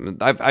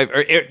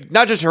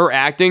 not just her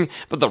acting,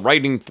 but the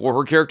writing for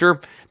her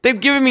character,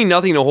 they've given me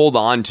nothing to hold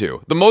on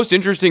to. The most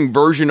interesting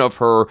version of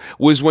her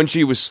was when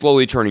she was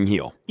slowly turning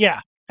heel.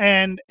 Yeah.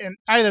 And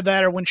either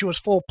that or when she was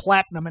full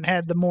platinum and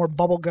had the more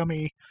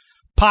bubblegummy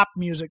pop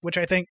music, which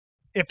I think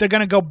if they're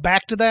going to go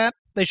back to that,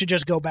 they should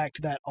just go back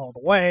to that all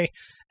the way.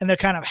 And they're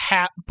kind of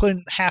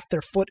putting half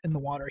their foot in the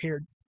water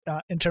here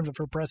in terms of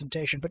her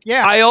presentation. But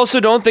yeah. I also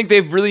don't think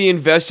they've really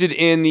invested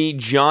in the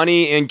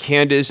Johnny and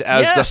Candice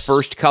as the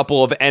first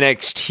couple of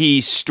NXT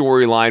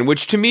storyline,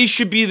 which to me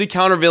should be the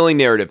countervailing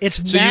narrative. It's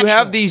so natural. You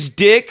have these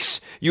dicks,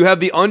 you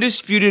have the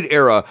Undisputed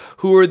Era,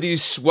 who are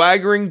these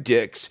swaggering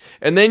dicks,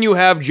 and then you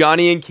have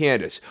Johnny and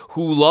Candice,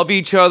 who love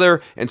each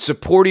other and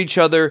support each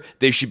other.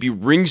 They should be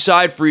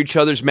ringside for each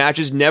other's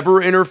matches,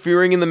 never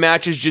interfering in the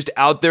matches, just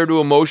out there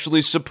to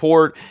emotionally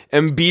support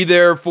and be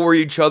there for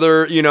each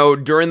other,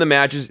 during the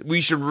matches.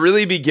 We should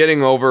really be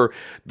getting over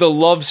the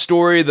love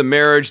story, the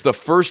marriage, the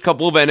first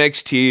couple of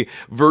NXT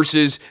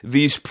versus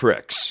these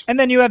pricks. And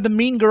then you have the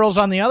Mean Girls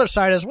on the other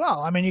side as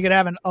well. I mean, you could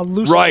have a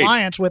loose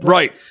alliance with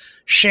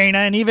Shayna,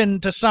 and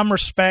even to some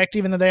respect,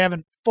 even though they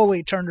haven't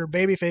fully turned her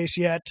babyface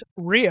yet,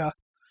 Rhea.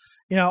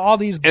 All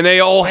these... And they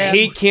all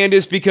hate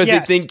Candice because they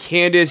think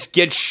Candice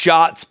gets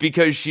shots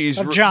because she's,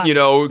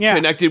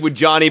 connected with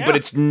Johnny, but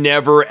it's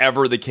never,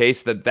 ever the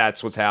case that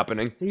that's what's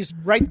happening. These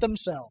right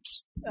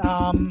themselves.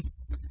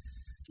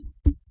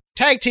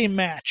 Tag team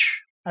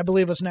match, I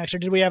believe, was next. Or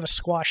did we have a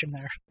squash in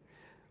there?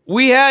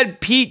 We had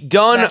Pete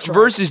Dunne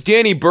versus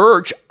Danny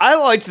Burch. I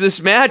liked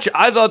this match.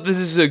 I thought this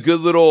is a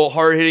good little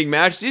hard-hitting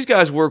match. These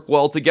guys work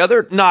well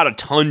together. Not a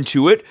ton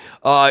to it.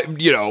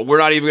 We're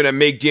not even going to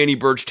make Danny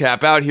Burch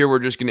tap out here. We're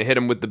just going to hit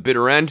him with the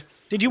bitter end.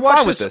 Did you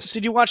watch this?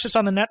 Did you watch this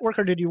on the network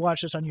or did you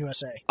watch this on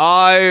USA?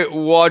 I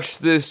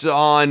watched this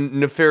on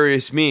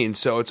Nefarious Means,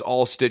 so it's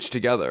all stitched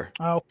together.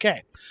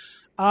 Okay.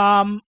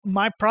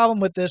 My problem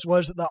with this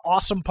was the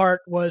awesome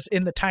part was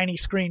in the tiny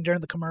screen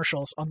during the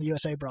commercials on the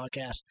USA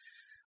broadcast,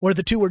 where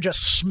the two were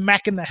just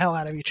smacking the hell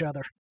out of each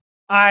other.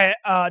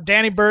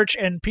 Danny Burch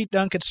and Pete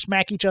Dunne could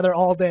smack each other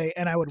all day,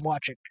 and I would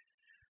watch it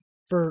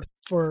for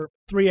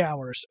 3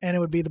 hours, and it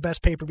would be the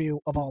best pay-per-view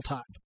of all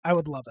time. I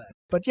would love that.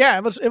 But yeah,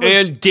 it was.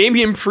 And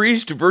Damian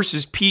Priest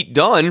versus Pete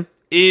Dunne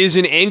is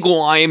an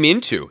angle I am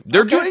into.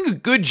 They're doing a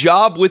good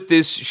job with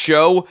this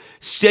show,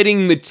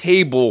 setting the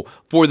table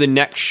for the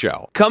next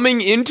show. Coming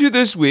into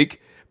this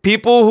week,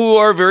 people who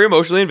are very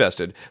emotionally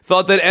invested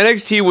thought that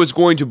NXT was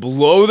going to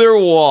blow their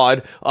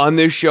wad on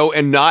this show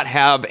and not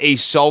have a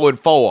solid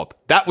follow-up.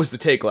 That was the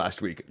take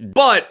last week.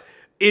 But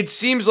it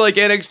seems like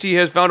NXT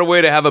has found a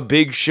way to have a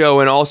big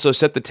show and also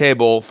set the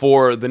table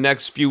for the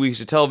next few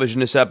weeks of television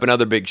to set up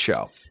another big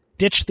show.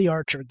 Ditch the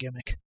Archer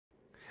gimmick.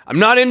 I'm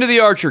not into the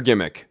Archer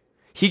gimmick.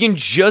 He can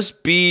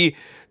just be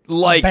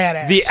like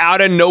the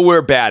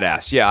out-of-nowhere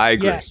badass. Yeah, I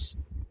agree. Yes.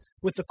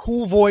 With the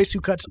cool voice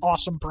who cuts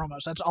awesome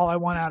promos. That's all I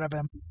want out of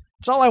him.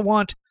 That's all I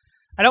want.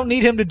 I don't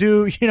need him to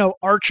do,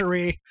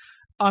 archery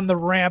on the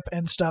ramp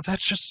and stuff.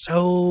 That's just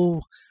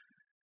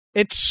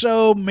it's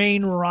so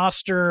main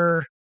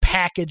roster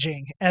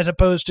packaging as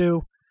opposed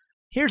to,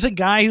 here's a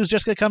guy who's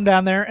just going to come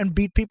down there and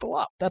beat people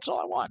up. That's all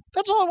I want.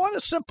 That's all I want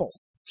is simple.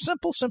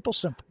 Simple, simple,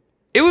 simple.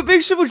 It would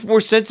make so much more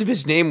sense if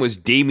his name was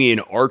Damian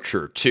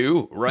Archer,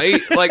 too,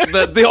 right? Like,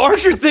 the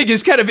Archer thing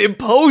is kind of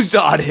imposed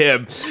on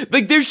him.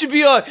 Like, there should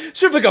be a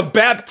sort of like a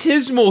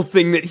baptismal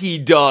thing that he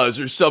does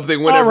or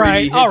something whenever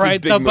he hits his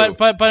big move.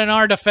 But in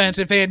our defense,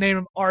 if they had named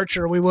him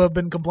Archer, we would have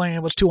been complaining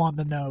it was too on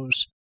the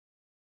nose.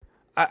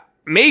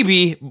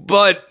 Maybe,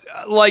 but,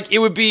 it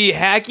would be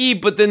hacky,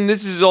 but then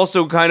this is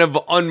also kind of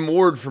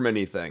unmoored from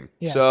anything.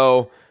 Yeah.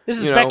 So, this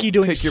is Becky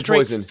doing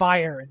straight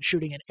fire and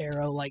shooting an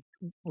arrow like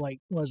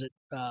was it,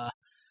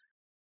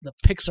 the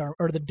Pixar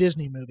or the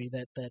Disney movie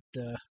that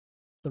the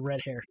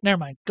red hair. Never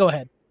mind. Go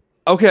ahead.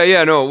 Okay,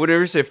 yeah, no.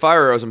 Whenever you say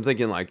fire arrows, I'm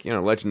thinking like,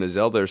 Legend of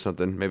Zelda or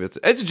something. Maybe it's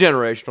a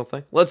generational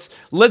thing.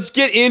 Let's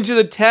get into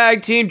the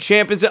tag team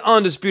champions at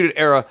Undisputed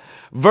Era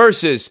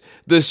versus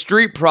the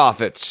Street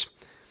Profits.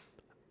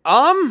 They're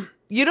going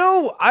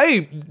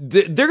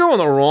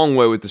the wrong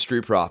way with the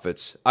Street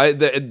Profits.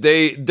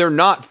 They're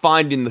not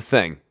finding the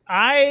thing.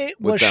 I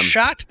was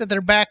shocked that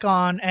they're back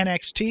on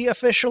NXT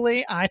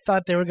officially. I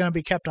thought they were going to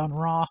be kept on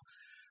Raw.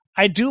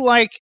 I do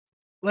like.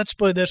 Let's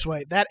put it this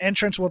way. That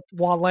entrance with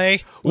Wale.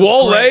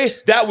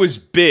 That was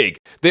big.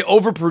 They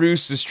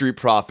overproduced the Street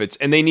Profits,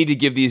 and they need to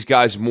give these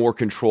guys more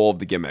control of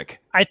the gimmick.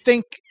 I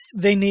think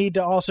they need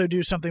to also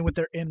do something with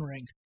their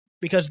in-ring,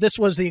 because this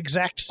was the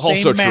exact same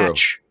also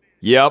match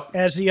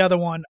as the other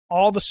one.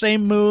 All the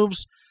same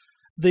moves.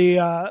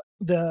 The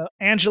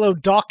Angelo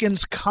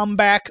Dawkins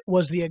comeback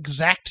was the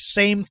exact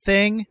same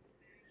thing.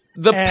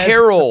 The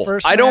peril.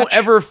 I don't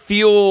ever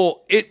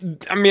feel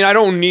it. I mean, I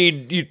don't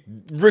need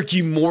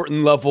Ricky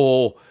Morton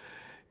level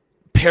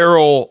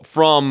peril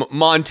from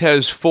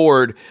Montez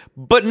Ford,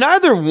 but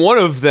neither one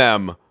of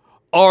them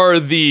are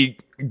the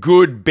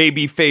good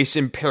babyface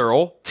in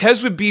peril.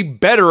 Tez would be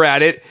better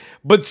at it,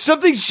 but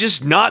something's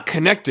just not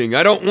connecting.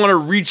 I don't want to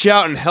reach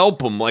out and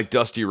help him like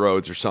Dusty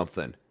Rhodes or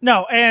something.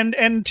 No,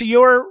 and to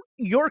your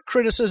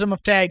criticism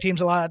of tag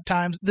teams a lot of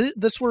times,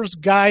 this was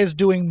guys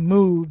doing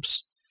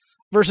moves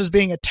versus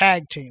being a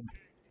tag team.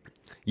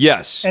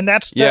 Yes. And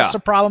that's a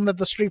problem that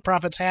the Street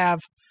Profits have.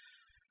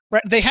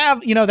 Right? They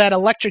have, that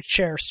electric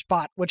chair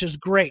spot, which is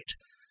great.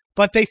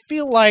 But they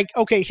feel like,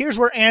 okay, here's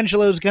where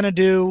Angelo's going to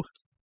do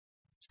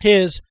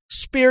his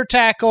spear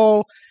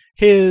tackle,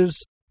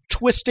 his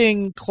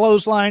twisting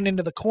clothesline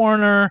into the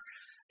corner.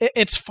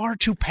 It's far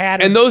too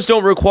patterned. And those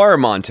don't require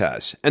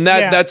Montez. And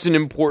that's an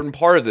important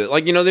part of it.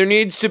 Like, there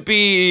needs to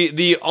be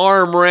the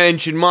arm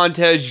wrench and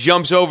Montez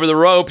jumps over the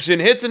ropes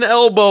and hits an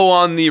elbow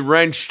on the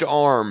wrenched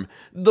arm.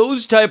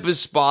 Those type of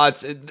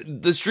spots,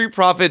 the Street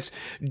Profits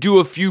do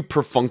a few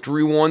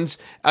perfunctory ones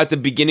at the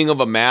beginning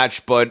of a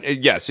match,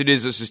 but yes, it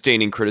is a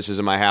sustaining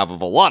criticism I have of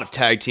a lot of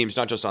tag teams,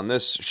 not just on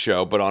this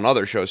show, but on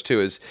other shows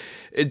too, is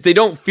they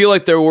don't feel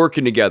like they're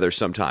working together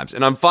sometimes.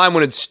 And I'm fine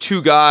when it's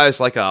two guys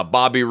like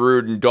Bobby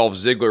Roode and Dolph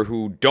Ziggler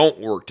who don't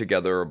work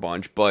together a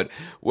bunch, but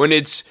when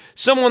it's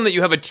someone that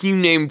you have a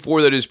team name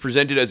for that is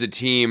presented as a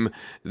team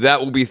that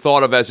will be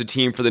thought of as a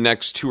team for the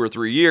next 2 or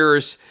 3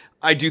 years,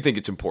 I do think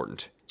it's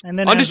important. And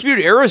then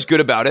Undisputed Era is good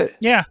about it.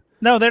 Yeah.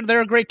 No,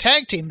 they're a great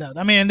tag team, though.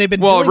 I mean, they've been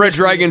doing Red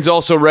Dragon's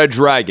also Red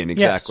Dragon,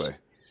 exactly. Yes.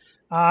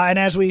 And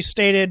as we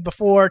stated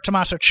before,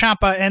 Tommaso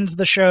Ciampa ends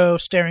the show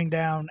staring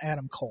down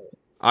Adam Cole.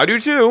 I do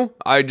too.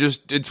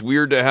 It's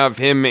weird to have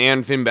him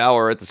and Finn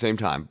Balor at the same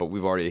time, but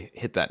we've already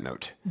hit that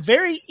note.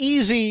 Very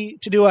easy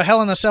to do a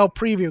Hell in a Cell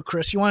preview,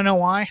 Chris. You want to know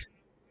why?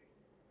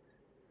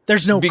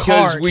 There's no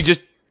card.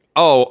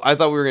 I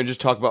thought we were going to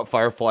just talk about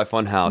Firefly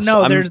Funhouse.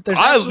 No, there's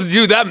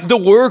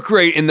the work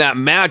rate in that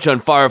match on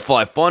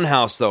Firefly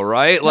Funhouse, though,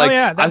 right? Like,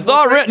 I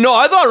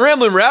thought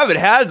Ramblin' Rabbit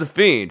had the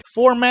Fiend.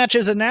 4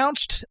 matches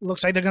announced.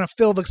 Looks like they're going to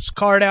fill this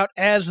card out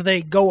as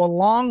they go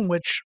along,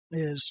 which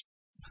is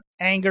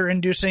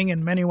anger-inducing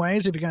in many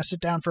ways. If you're going to sit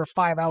down for a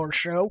 5-hour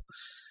show,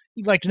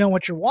 you'd like to know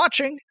what you're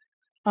watching.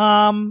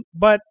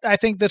 But I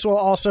think this will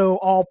also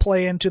all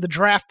play into the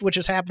draft, which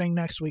is happening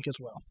next week as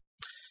well.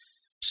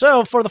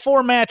 So, for the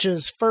 4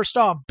 matches, first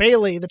off,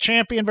 Bayley, the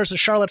champion, versus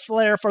Charlotte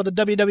Flair for the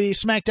WWE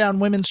SmackDown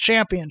Women's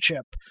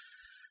Championship.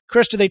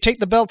 Chris, do they take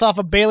the belt off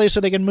of Bayley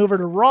so they can move her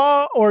to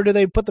Raw, or do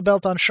they put the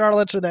belt on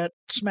Charlotte so that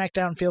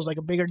SmackDown feels like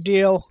a bigger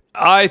deal?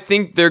 I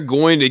think they're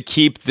going to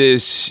keep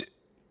this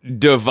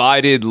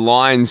divided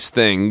lines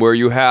thing where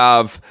you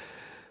have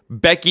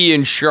Becky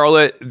and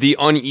Charlotte, the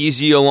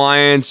Uneasy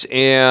Alliance,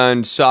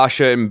 and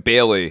Sasha and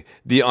Bayley,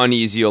 the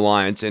Uneasy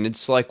Alliance. And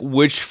it's like,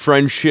 which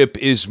friendship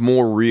is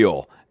more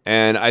real?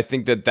 And I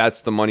think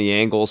that's the money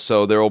angle.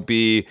 So there will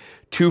be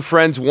 2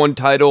 friends, 1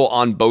 title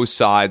on both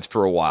sides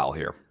for a while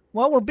here.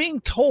 Well, we're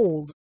being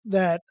told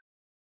that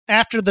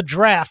after the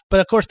draft, but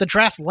of course the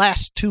draft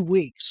lasts 2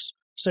 weeks.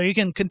 So you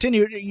can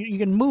continue, you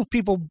can move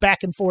people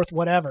back and forth,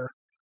 whatever.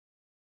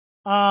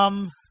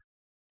 I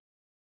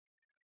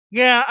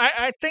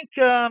think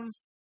they're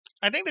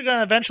going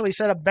to eventually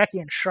set up Becky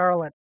and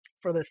Charlotte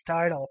for this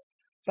title.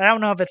 But I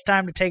don't know if it's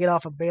time to take it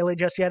off of Bayley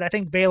just yet. I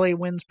think Bayley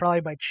wins probably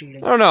by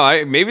cheating. I don't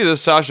know. Maybe the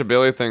Sasha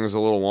Bayley thing is a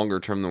little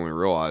longer term than we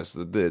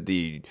realized.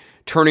 The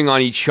turning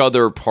on each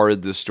other part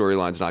of the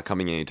storyline is not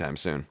coming anytime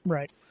soon.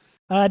 Right.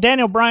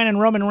 Daniel Bryan and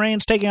Roman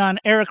Reigns taking on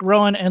Eric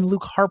Rowan and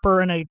Luke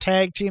Harper in a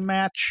tag team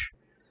match.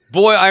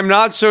 Boy, I'm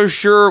not so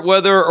sure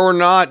whether or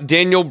not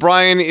Daniel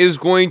Bryan is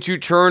going to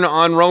turn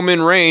on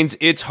Roman Reigns.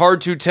 It's hard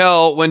to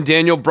tell when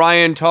Daniel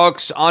Bryan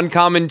talks on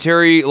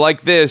commentary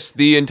like this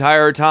the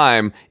entire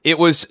time. It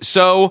was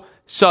so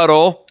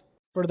subtle.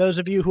 For those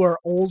of you who are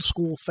old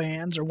school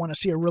fans or want to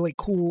see a really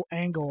cool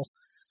angle,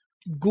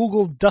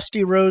 Google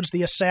Dusty Rhodes,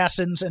 the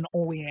Assassins, and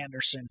Ole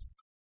Anderson,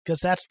 because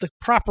that's the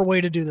proper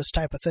way to do this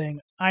type of thing.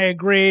 I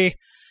agree.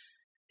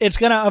 It's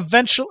going to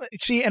eventually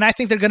see, and I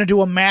think they're going to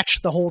do a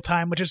match the whole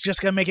time, which is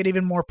just going to make it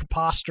even more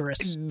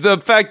preposterous. The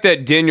fact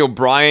that Daniel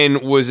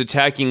Bryan was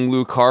attacking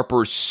Luke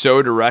Harper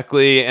so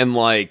directly and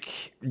like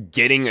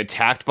getting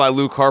attacked by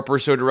Luke Harper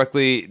so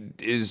directly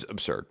is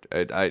absurd.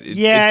 It's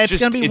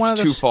going to be one of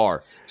those, too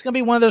far. It's going to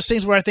be one of those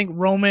things where I think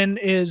Roman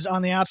is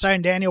on the outside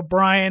and Daniel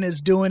Bryan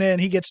is doing it,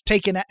 and he gets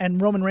taken, and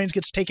Roman Reigns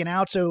gets taken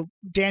out, so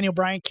Daniel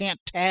Bryan can't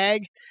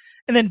tag,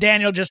 and then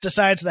Daniel just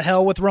decides the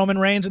hell with Roman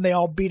Reigns, and they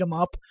all beat him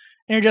up.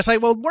 And you're just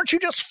like, well, weren't you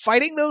just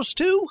fighting those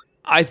two?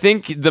 I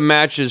think the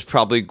match is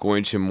probably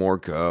going to more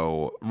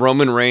go.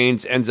 Roman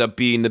Reigns ends up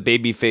being the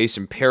babyface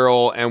in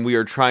peril, and we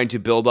are trying to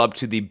build up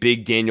to the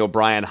big Daniel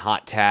Bryan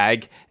hot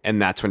tag,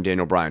 and that's when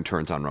Daniel Bryan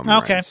turns on Roman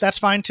Reigns. Okay, that's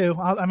fine too.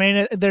 I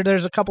mean,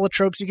 there's a couple of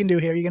tropes you can do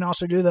here. You can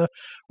also do the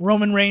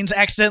Roman Reigns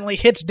accidentally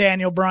hits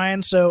Daniel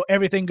Bryan, so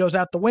everything goes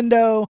out the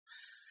window.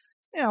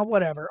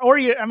 Whatever.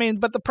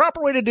 But the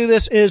proper way to do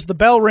this is the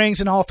bell rings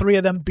and all three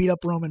of them beat up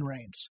Roman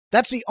Reigns.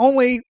 That's the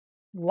only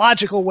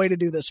logical way to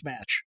do this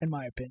match, in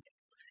my opinion.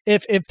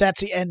 If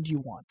that's the end you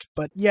want.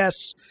 But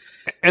yes.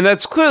 And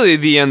that's clearly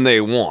the end they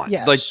want.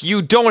 Yes. Like,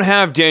 you don't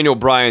have Daniel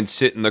Bryan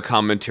sit in the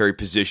commentary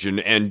position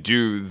and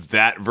do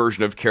that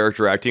version of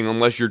character acting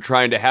unless you're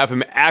trying to have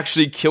him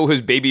actually kill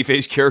his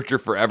babyface character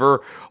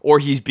forever, or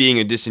he's being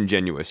a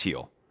disingenuous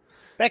heel.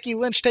 Becky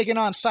Lynch taking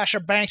on Sasha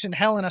Banks in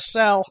Hell in a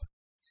Cell.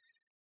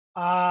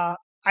 I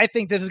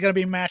think this is going to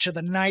be match of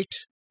the night,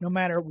 no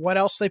matter what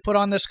else they put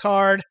on this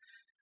card.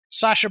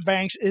 Sasha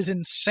Banks is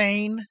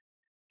insane.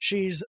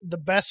 She's the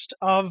best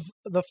of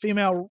the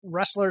female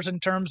wrestlers in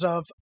terms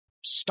of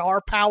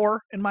star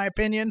power, in my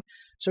opinion.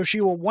 So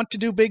she will want to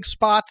do big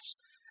spots,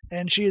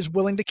 and she is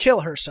willing to kill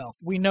herself.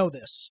 We know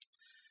this.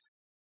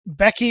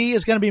 Becky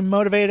is going to be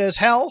motivated as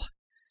hell.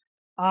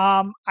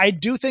 I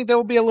do think there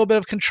will be a little bit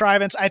of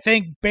contrivance. I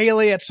think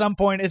Bayley at some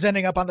point is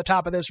ending up on the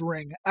top of this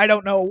ring. I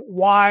don't know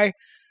why.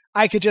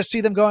 I could just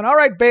see them going, all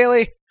right,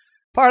 Bayley,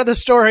 part of the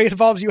story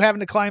involves you having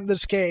to climb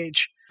this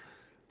cage.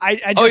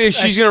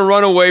 She's going to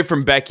run away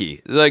from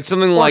Becky. Like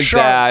something like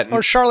that.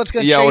 Or Charlotte's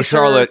going to chase her.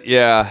 Charlotte,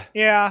 yeah.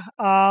 Yeah.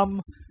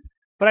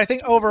 But I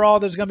think overall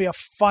there's going to be a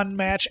fun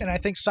match, and I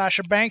think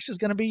Sasha Banks is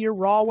going to be your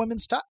Raw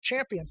Women's top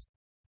champion.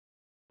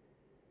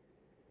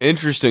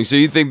 Interesting. So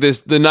you think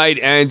the night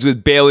ends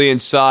with Bayley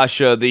and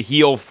Sasha, the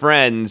heel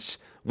friends,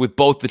 with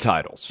both the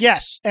titles?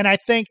 Yes, and I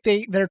think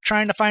they're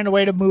trying to find a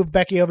way to move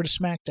Becky over to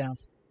SmackDown.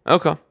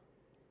 Okay.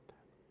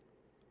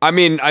 I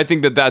mean, I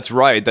think that's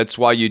right. That's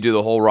why you do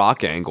the whole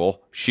Rock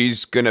angle.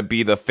 She's going to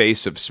be the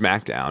face of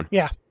SmackDown.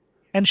 Yeah.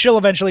 And she'll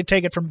eventually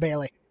take it from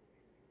Bayley.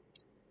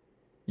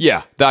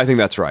 Yeah, I think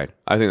that's right.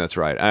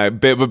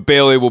 But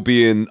Bayley will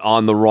be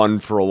on the run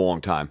for a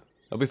long time.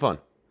 That'll be fun.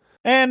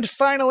 And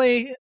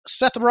finally,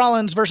 Seth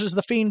Rollins versus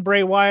The Fiend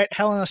Bray Wyatt,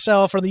 Hell in a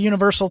Cell for the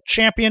Universal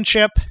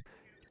Championship.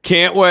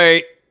 Can't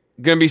wait.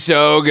 Gonna be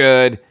so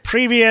good.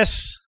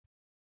 Previous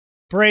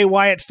Bray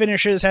Wyatt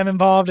finishes have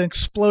involved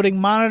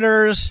exploding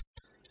monitors.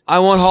 I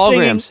want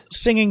holograms.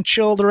 Singing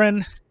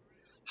children.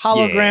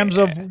 Holograms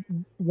of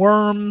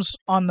worms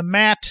on the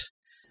mat.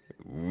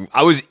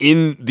 I was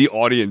in the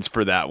audience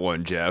for that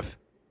one, Jeff.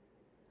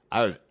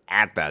 I was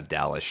at that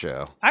Dallas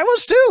show. I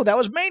was too. That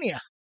was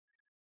Mania.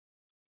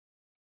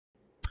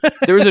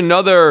 There was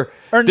another.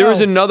 Was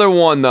another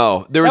one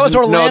though. There was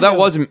Orlando. No, that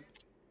wasn't.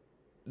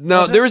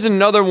 No, there was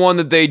another one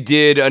that they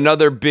did.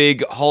 Another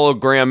big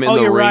hologram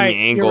in the ring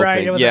angle You're right.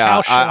 thing. It was a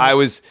house show. I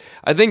was.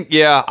 I think.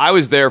 Yeah, I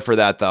was there for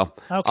that though.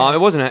 Okay. It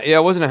wasn't.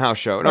 It wasn't a house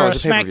show. No, or it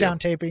was a SmackDown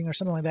taping or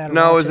something like that.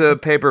 No, it was a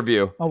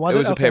pay-per-view. Oh, was it? It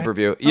was a Okay.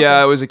 pay-per-view. Okay.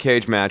 Yeah, it was a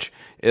cage match.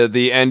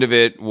 The end of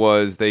it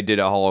was they did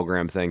a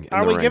hologram thing.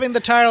 Are we giving the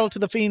title to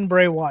The Fiend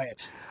Bray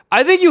Wyatt?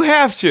 I think you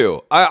have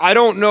to. I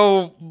don't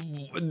know.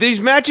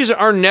 These matches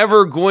are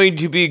never going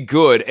to be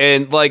good.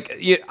 And, like,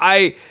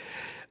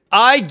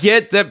 I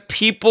get that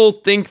people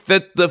think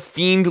that The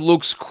Fiend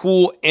looks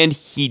cool, and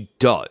he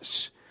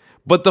does.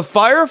 But the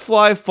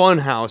Firefly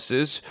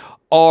Funhouses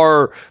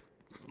are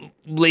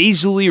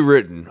lazily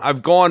written.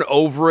 I've gone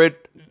over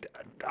it.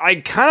 I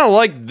kind of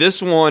like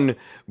this one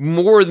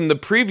more than the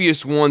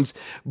previous ones,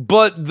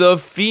 but the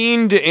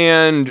Fiend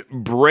and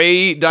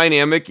Bray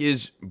dynamic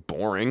is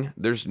boring.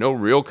 There's no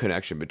real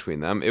connection between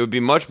them. It would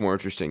be much more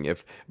interesting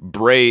if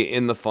Bray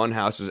in the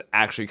Funhouse was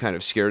actually kind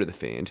of scared of the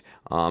Fiend.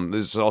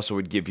 This also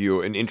would give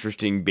you an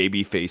interesting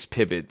babyface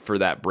pivot for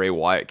that Bray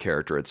Wyatt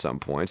character at some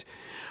point.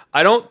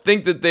 I don't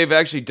think that they've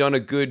actually done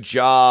a good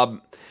job.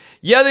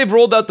 Yeah, they've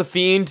rolled out the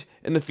Fiend,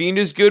 and the Fiend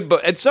is good,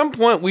 but at some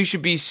point we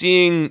should be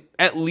seeing,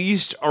 at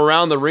least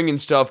around the ring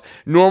and stuff,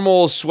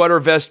 normal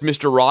sweater vest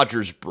Mr.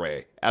 Rogers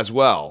Bray as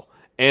well.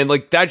 And,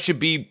 like, that should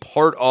be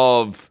part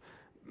of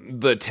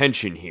the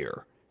tension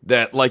here.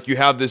 That, like, you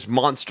have this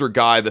monster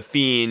guy, the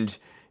Fiend,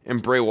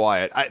 and Bray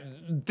Wyatt.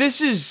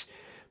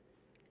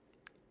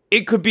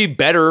 It could be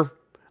better.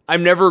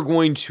 I'm never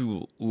going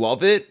to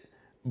love it,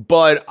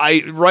 but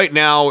right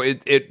now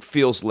it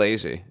feels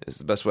lazy, is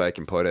the best way I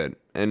can put it.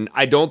 And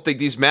I don't think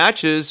these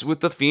matches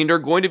with the Fiend are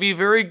going to be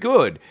very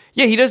good.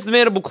 Yeah, he does the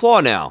Mandible Claw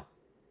now.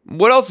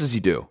 What else does he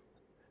do?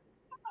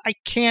 I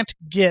can't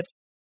get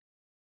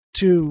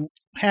to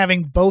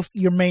having both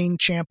your main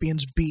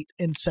champions beat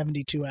in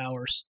 72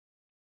 hours.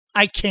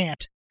 I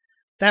can't.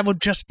 That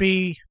would just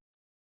be...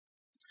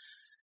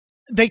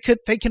 They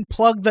can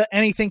plug the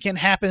anything can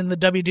happen in the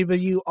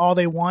WWE all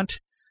they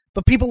want,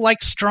 but people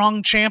like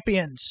strong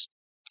champions.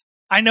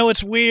 I know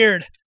it's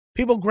weird.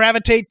 People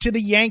gravitate to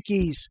the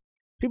Yankees.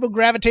 People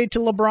gravitate to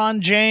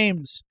LeBron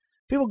James.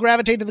 People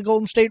gravitate to the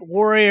Golden State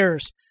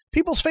Warriors.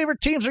 People's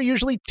favorite teams are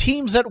usually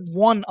teams that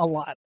won a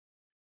lot,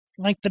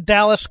 like the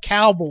Dallas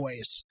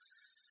Cowboys,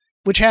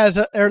 or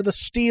the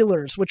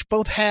Steelers, which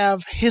both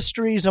have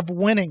histories of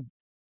winning.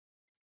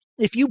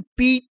 If you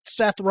beat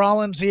Seth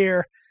Rollins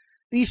here,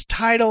 these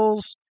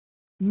titles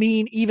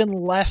mean even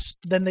less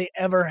than they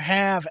ever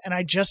have, and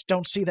I just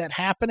don't see that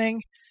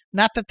happening.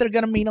 Not that they're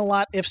going to mean a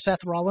lot if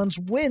Seth Rollins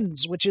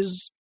wins, which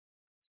is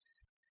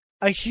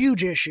a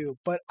huge issue,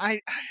 but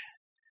I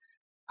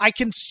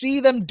can see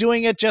them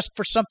doing it just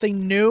for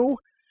something new,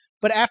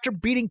 but after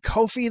beating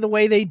Kofi the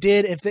way they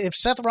did, if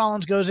Seth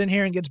Rollins goes in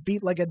here and gets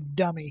beat like a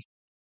dummy,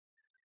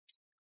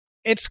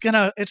 it's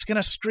gonna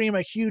scream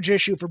a huge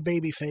issue for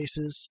baby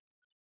faces.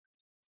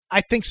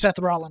 I think Seth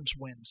Rollins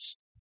wins.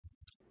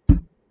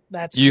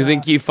 You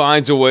think he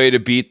finds a way to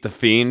beat The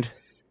Fiend?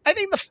 I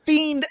think The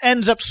Fiend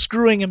ends up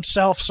screwing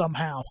himself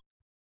somehow.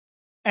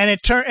 And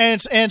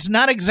it's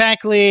not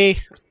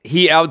exactly...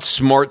 He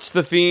outsmarts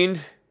The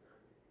Fiend?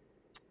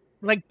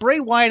 Like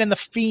Bray Wyatt and The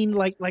Fiend,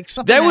 like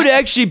something... That would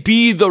actually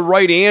be the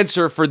right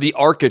answer for the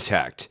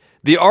Architect.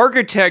 The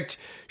Architect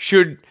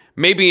should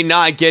maybe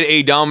not get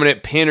a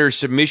dominant pin or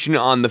submission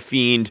on The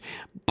Fiend,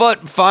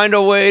 but find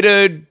a way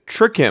to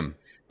trick him.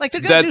 Like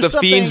they're gonna do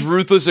something... Fiend's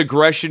ruthless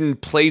aggression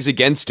plays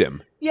against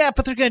him. Yeah,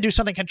 but they're going to do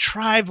something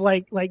contrived,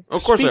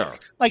 of course they are.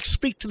 Like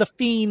speak to the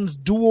Fiend's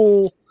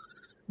dual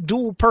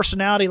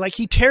personality. Like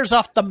he tears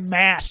off the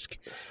mask,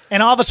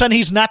 and all of a sudden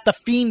he's not the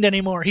Fiend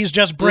anymore. He's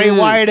just Bray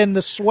Wyatt in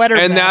the sweater.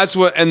 And vest.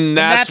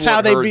 that's how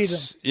what they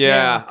hurts. beat him.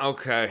 Yeah.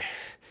 Okay.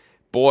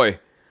 Boy.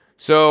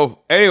 So,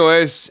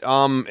 anyways,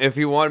 if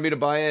you wanted me to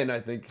buy in,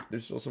 I think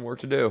there's still some work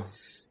to do.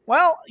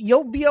 Well,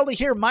 you'll be able to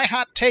hear my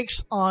hot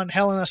takes on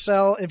Hell in a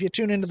Cell if you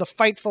tune into the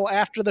Fightful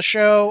after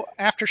show.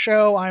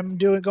 I'm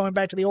going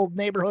back to the old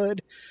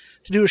neighborhood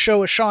to do a show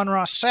with Sean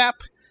Ross Sapp.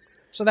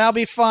 So that'll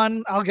be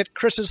fun. I'll get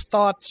Chris's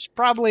thoughts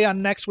probably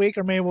on next week,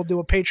 or maybe we'll do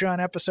a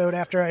Patreon episode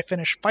after I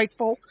finish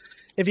Fightful.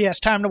 If he has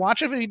time to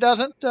watch it. If he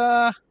doesn't,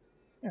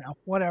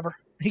 whatever.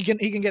 He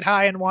can get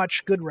high and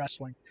watch good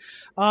wrestling.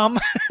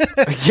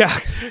 Yeah.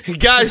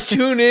 Guys,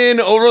 tune in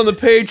over on the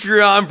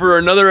Patreon for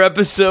another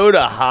episode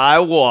of High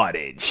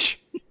Wattage.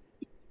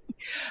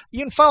 You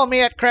can follow me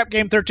at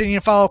CrapGame13. You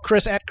can follow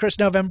Chris at Chris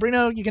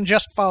Novembrino. You can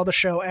just follow the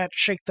show at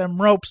Shake Them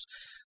Ropes.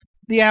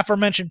 The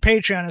aforementioned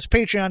Patreon is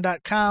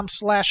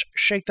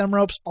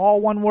patreon.com/ShakeThemRopes,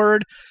 all one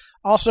word.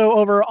 Also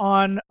over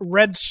on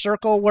Red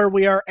Circle, where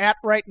we are at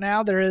right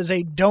now, there is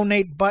a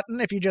donate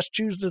button. If you just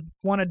choose to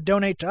want to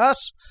donate to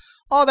us,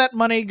 all that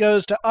money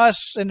goes to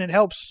us, and it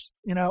helps,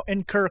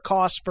 incur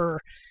costs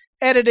for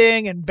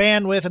editing and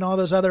bandwidth and all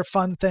those other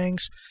fun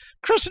things.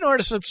 Chris, in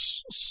order to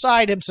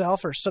subside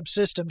himself or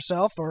subsist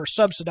himself or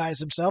subsidize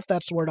himself,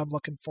 that's the word I'm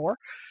looking for,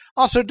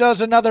 also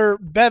does another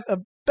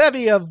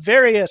bevy of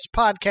various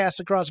podcasts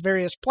across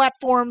various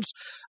platforms,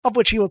 of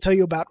which he will tell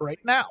you about right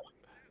now.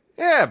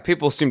 Yeah,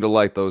 people seem to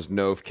like those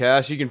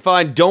Novcasts. You can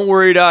find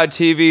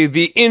Don'tWorry.tv,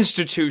 the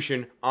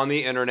institution on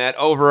the internet,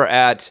 over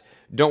at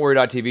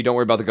Don'tWorry.tv. Don't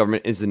Worry About the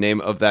Government is the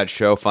name of that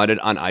show. Find it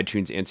on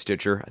iTunes and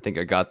Stitcher. I think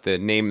I got the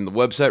name and the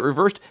website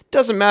reversed.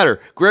 Doesn't matter.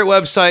 Great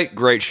website,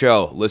 great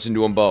show. Listen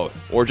to them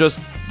both. Or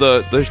just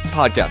the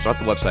podcast, not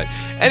the website.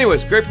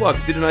 Anyways, great plug.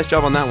 Did a nice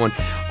job on that one.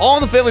 All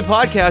in the Family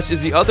Podcast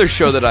is the other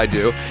show that I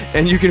do,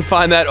 and you can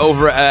find that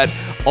over at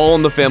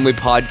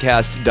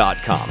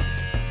allinthefamilypodcast.com.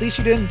 At least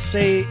you didn't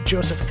say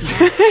Joseph.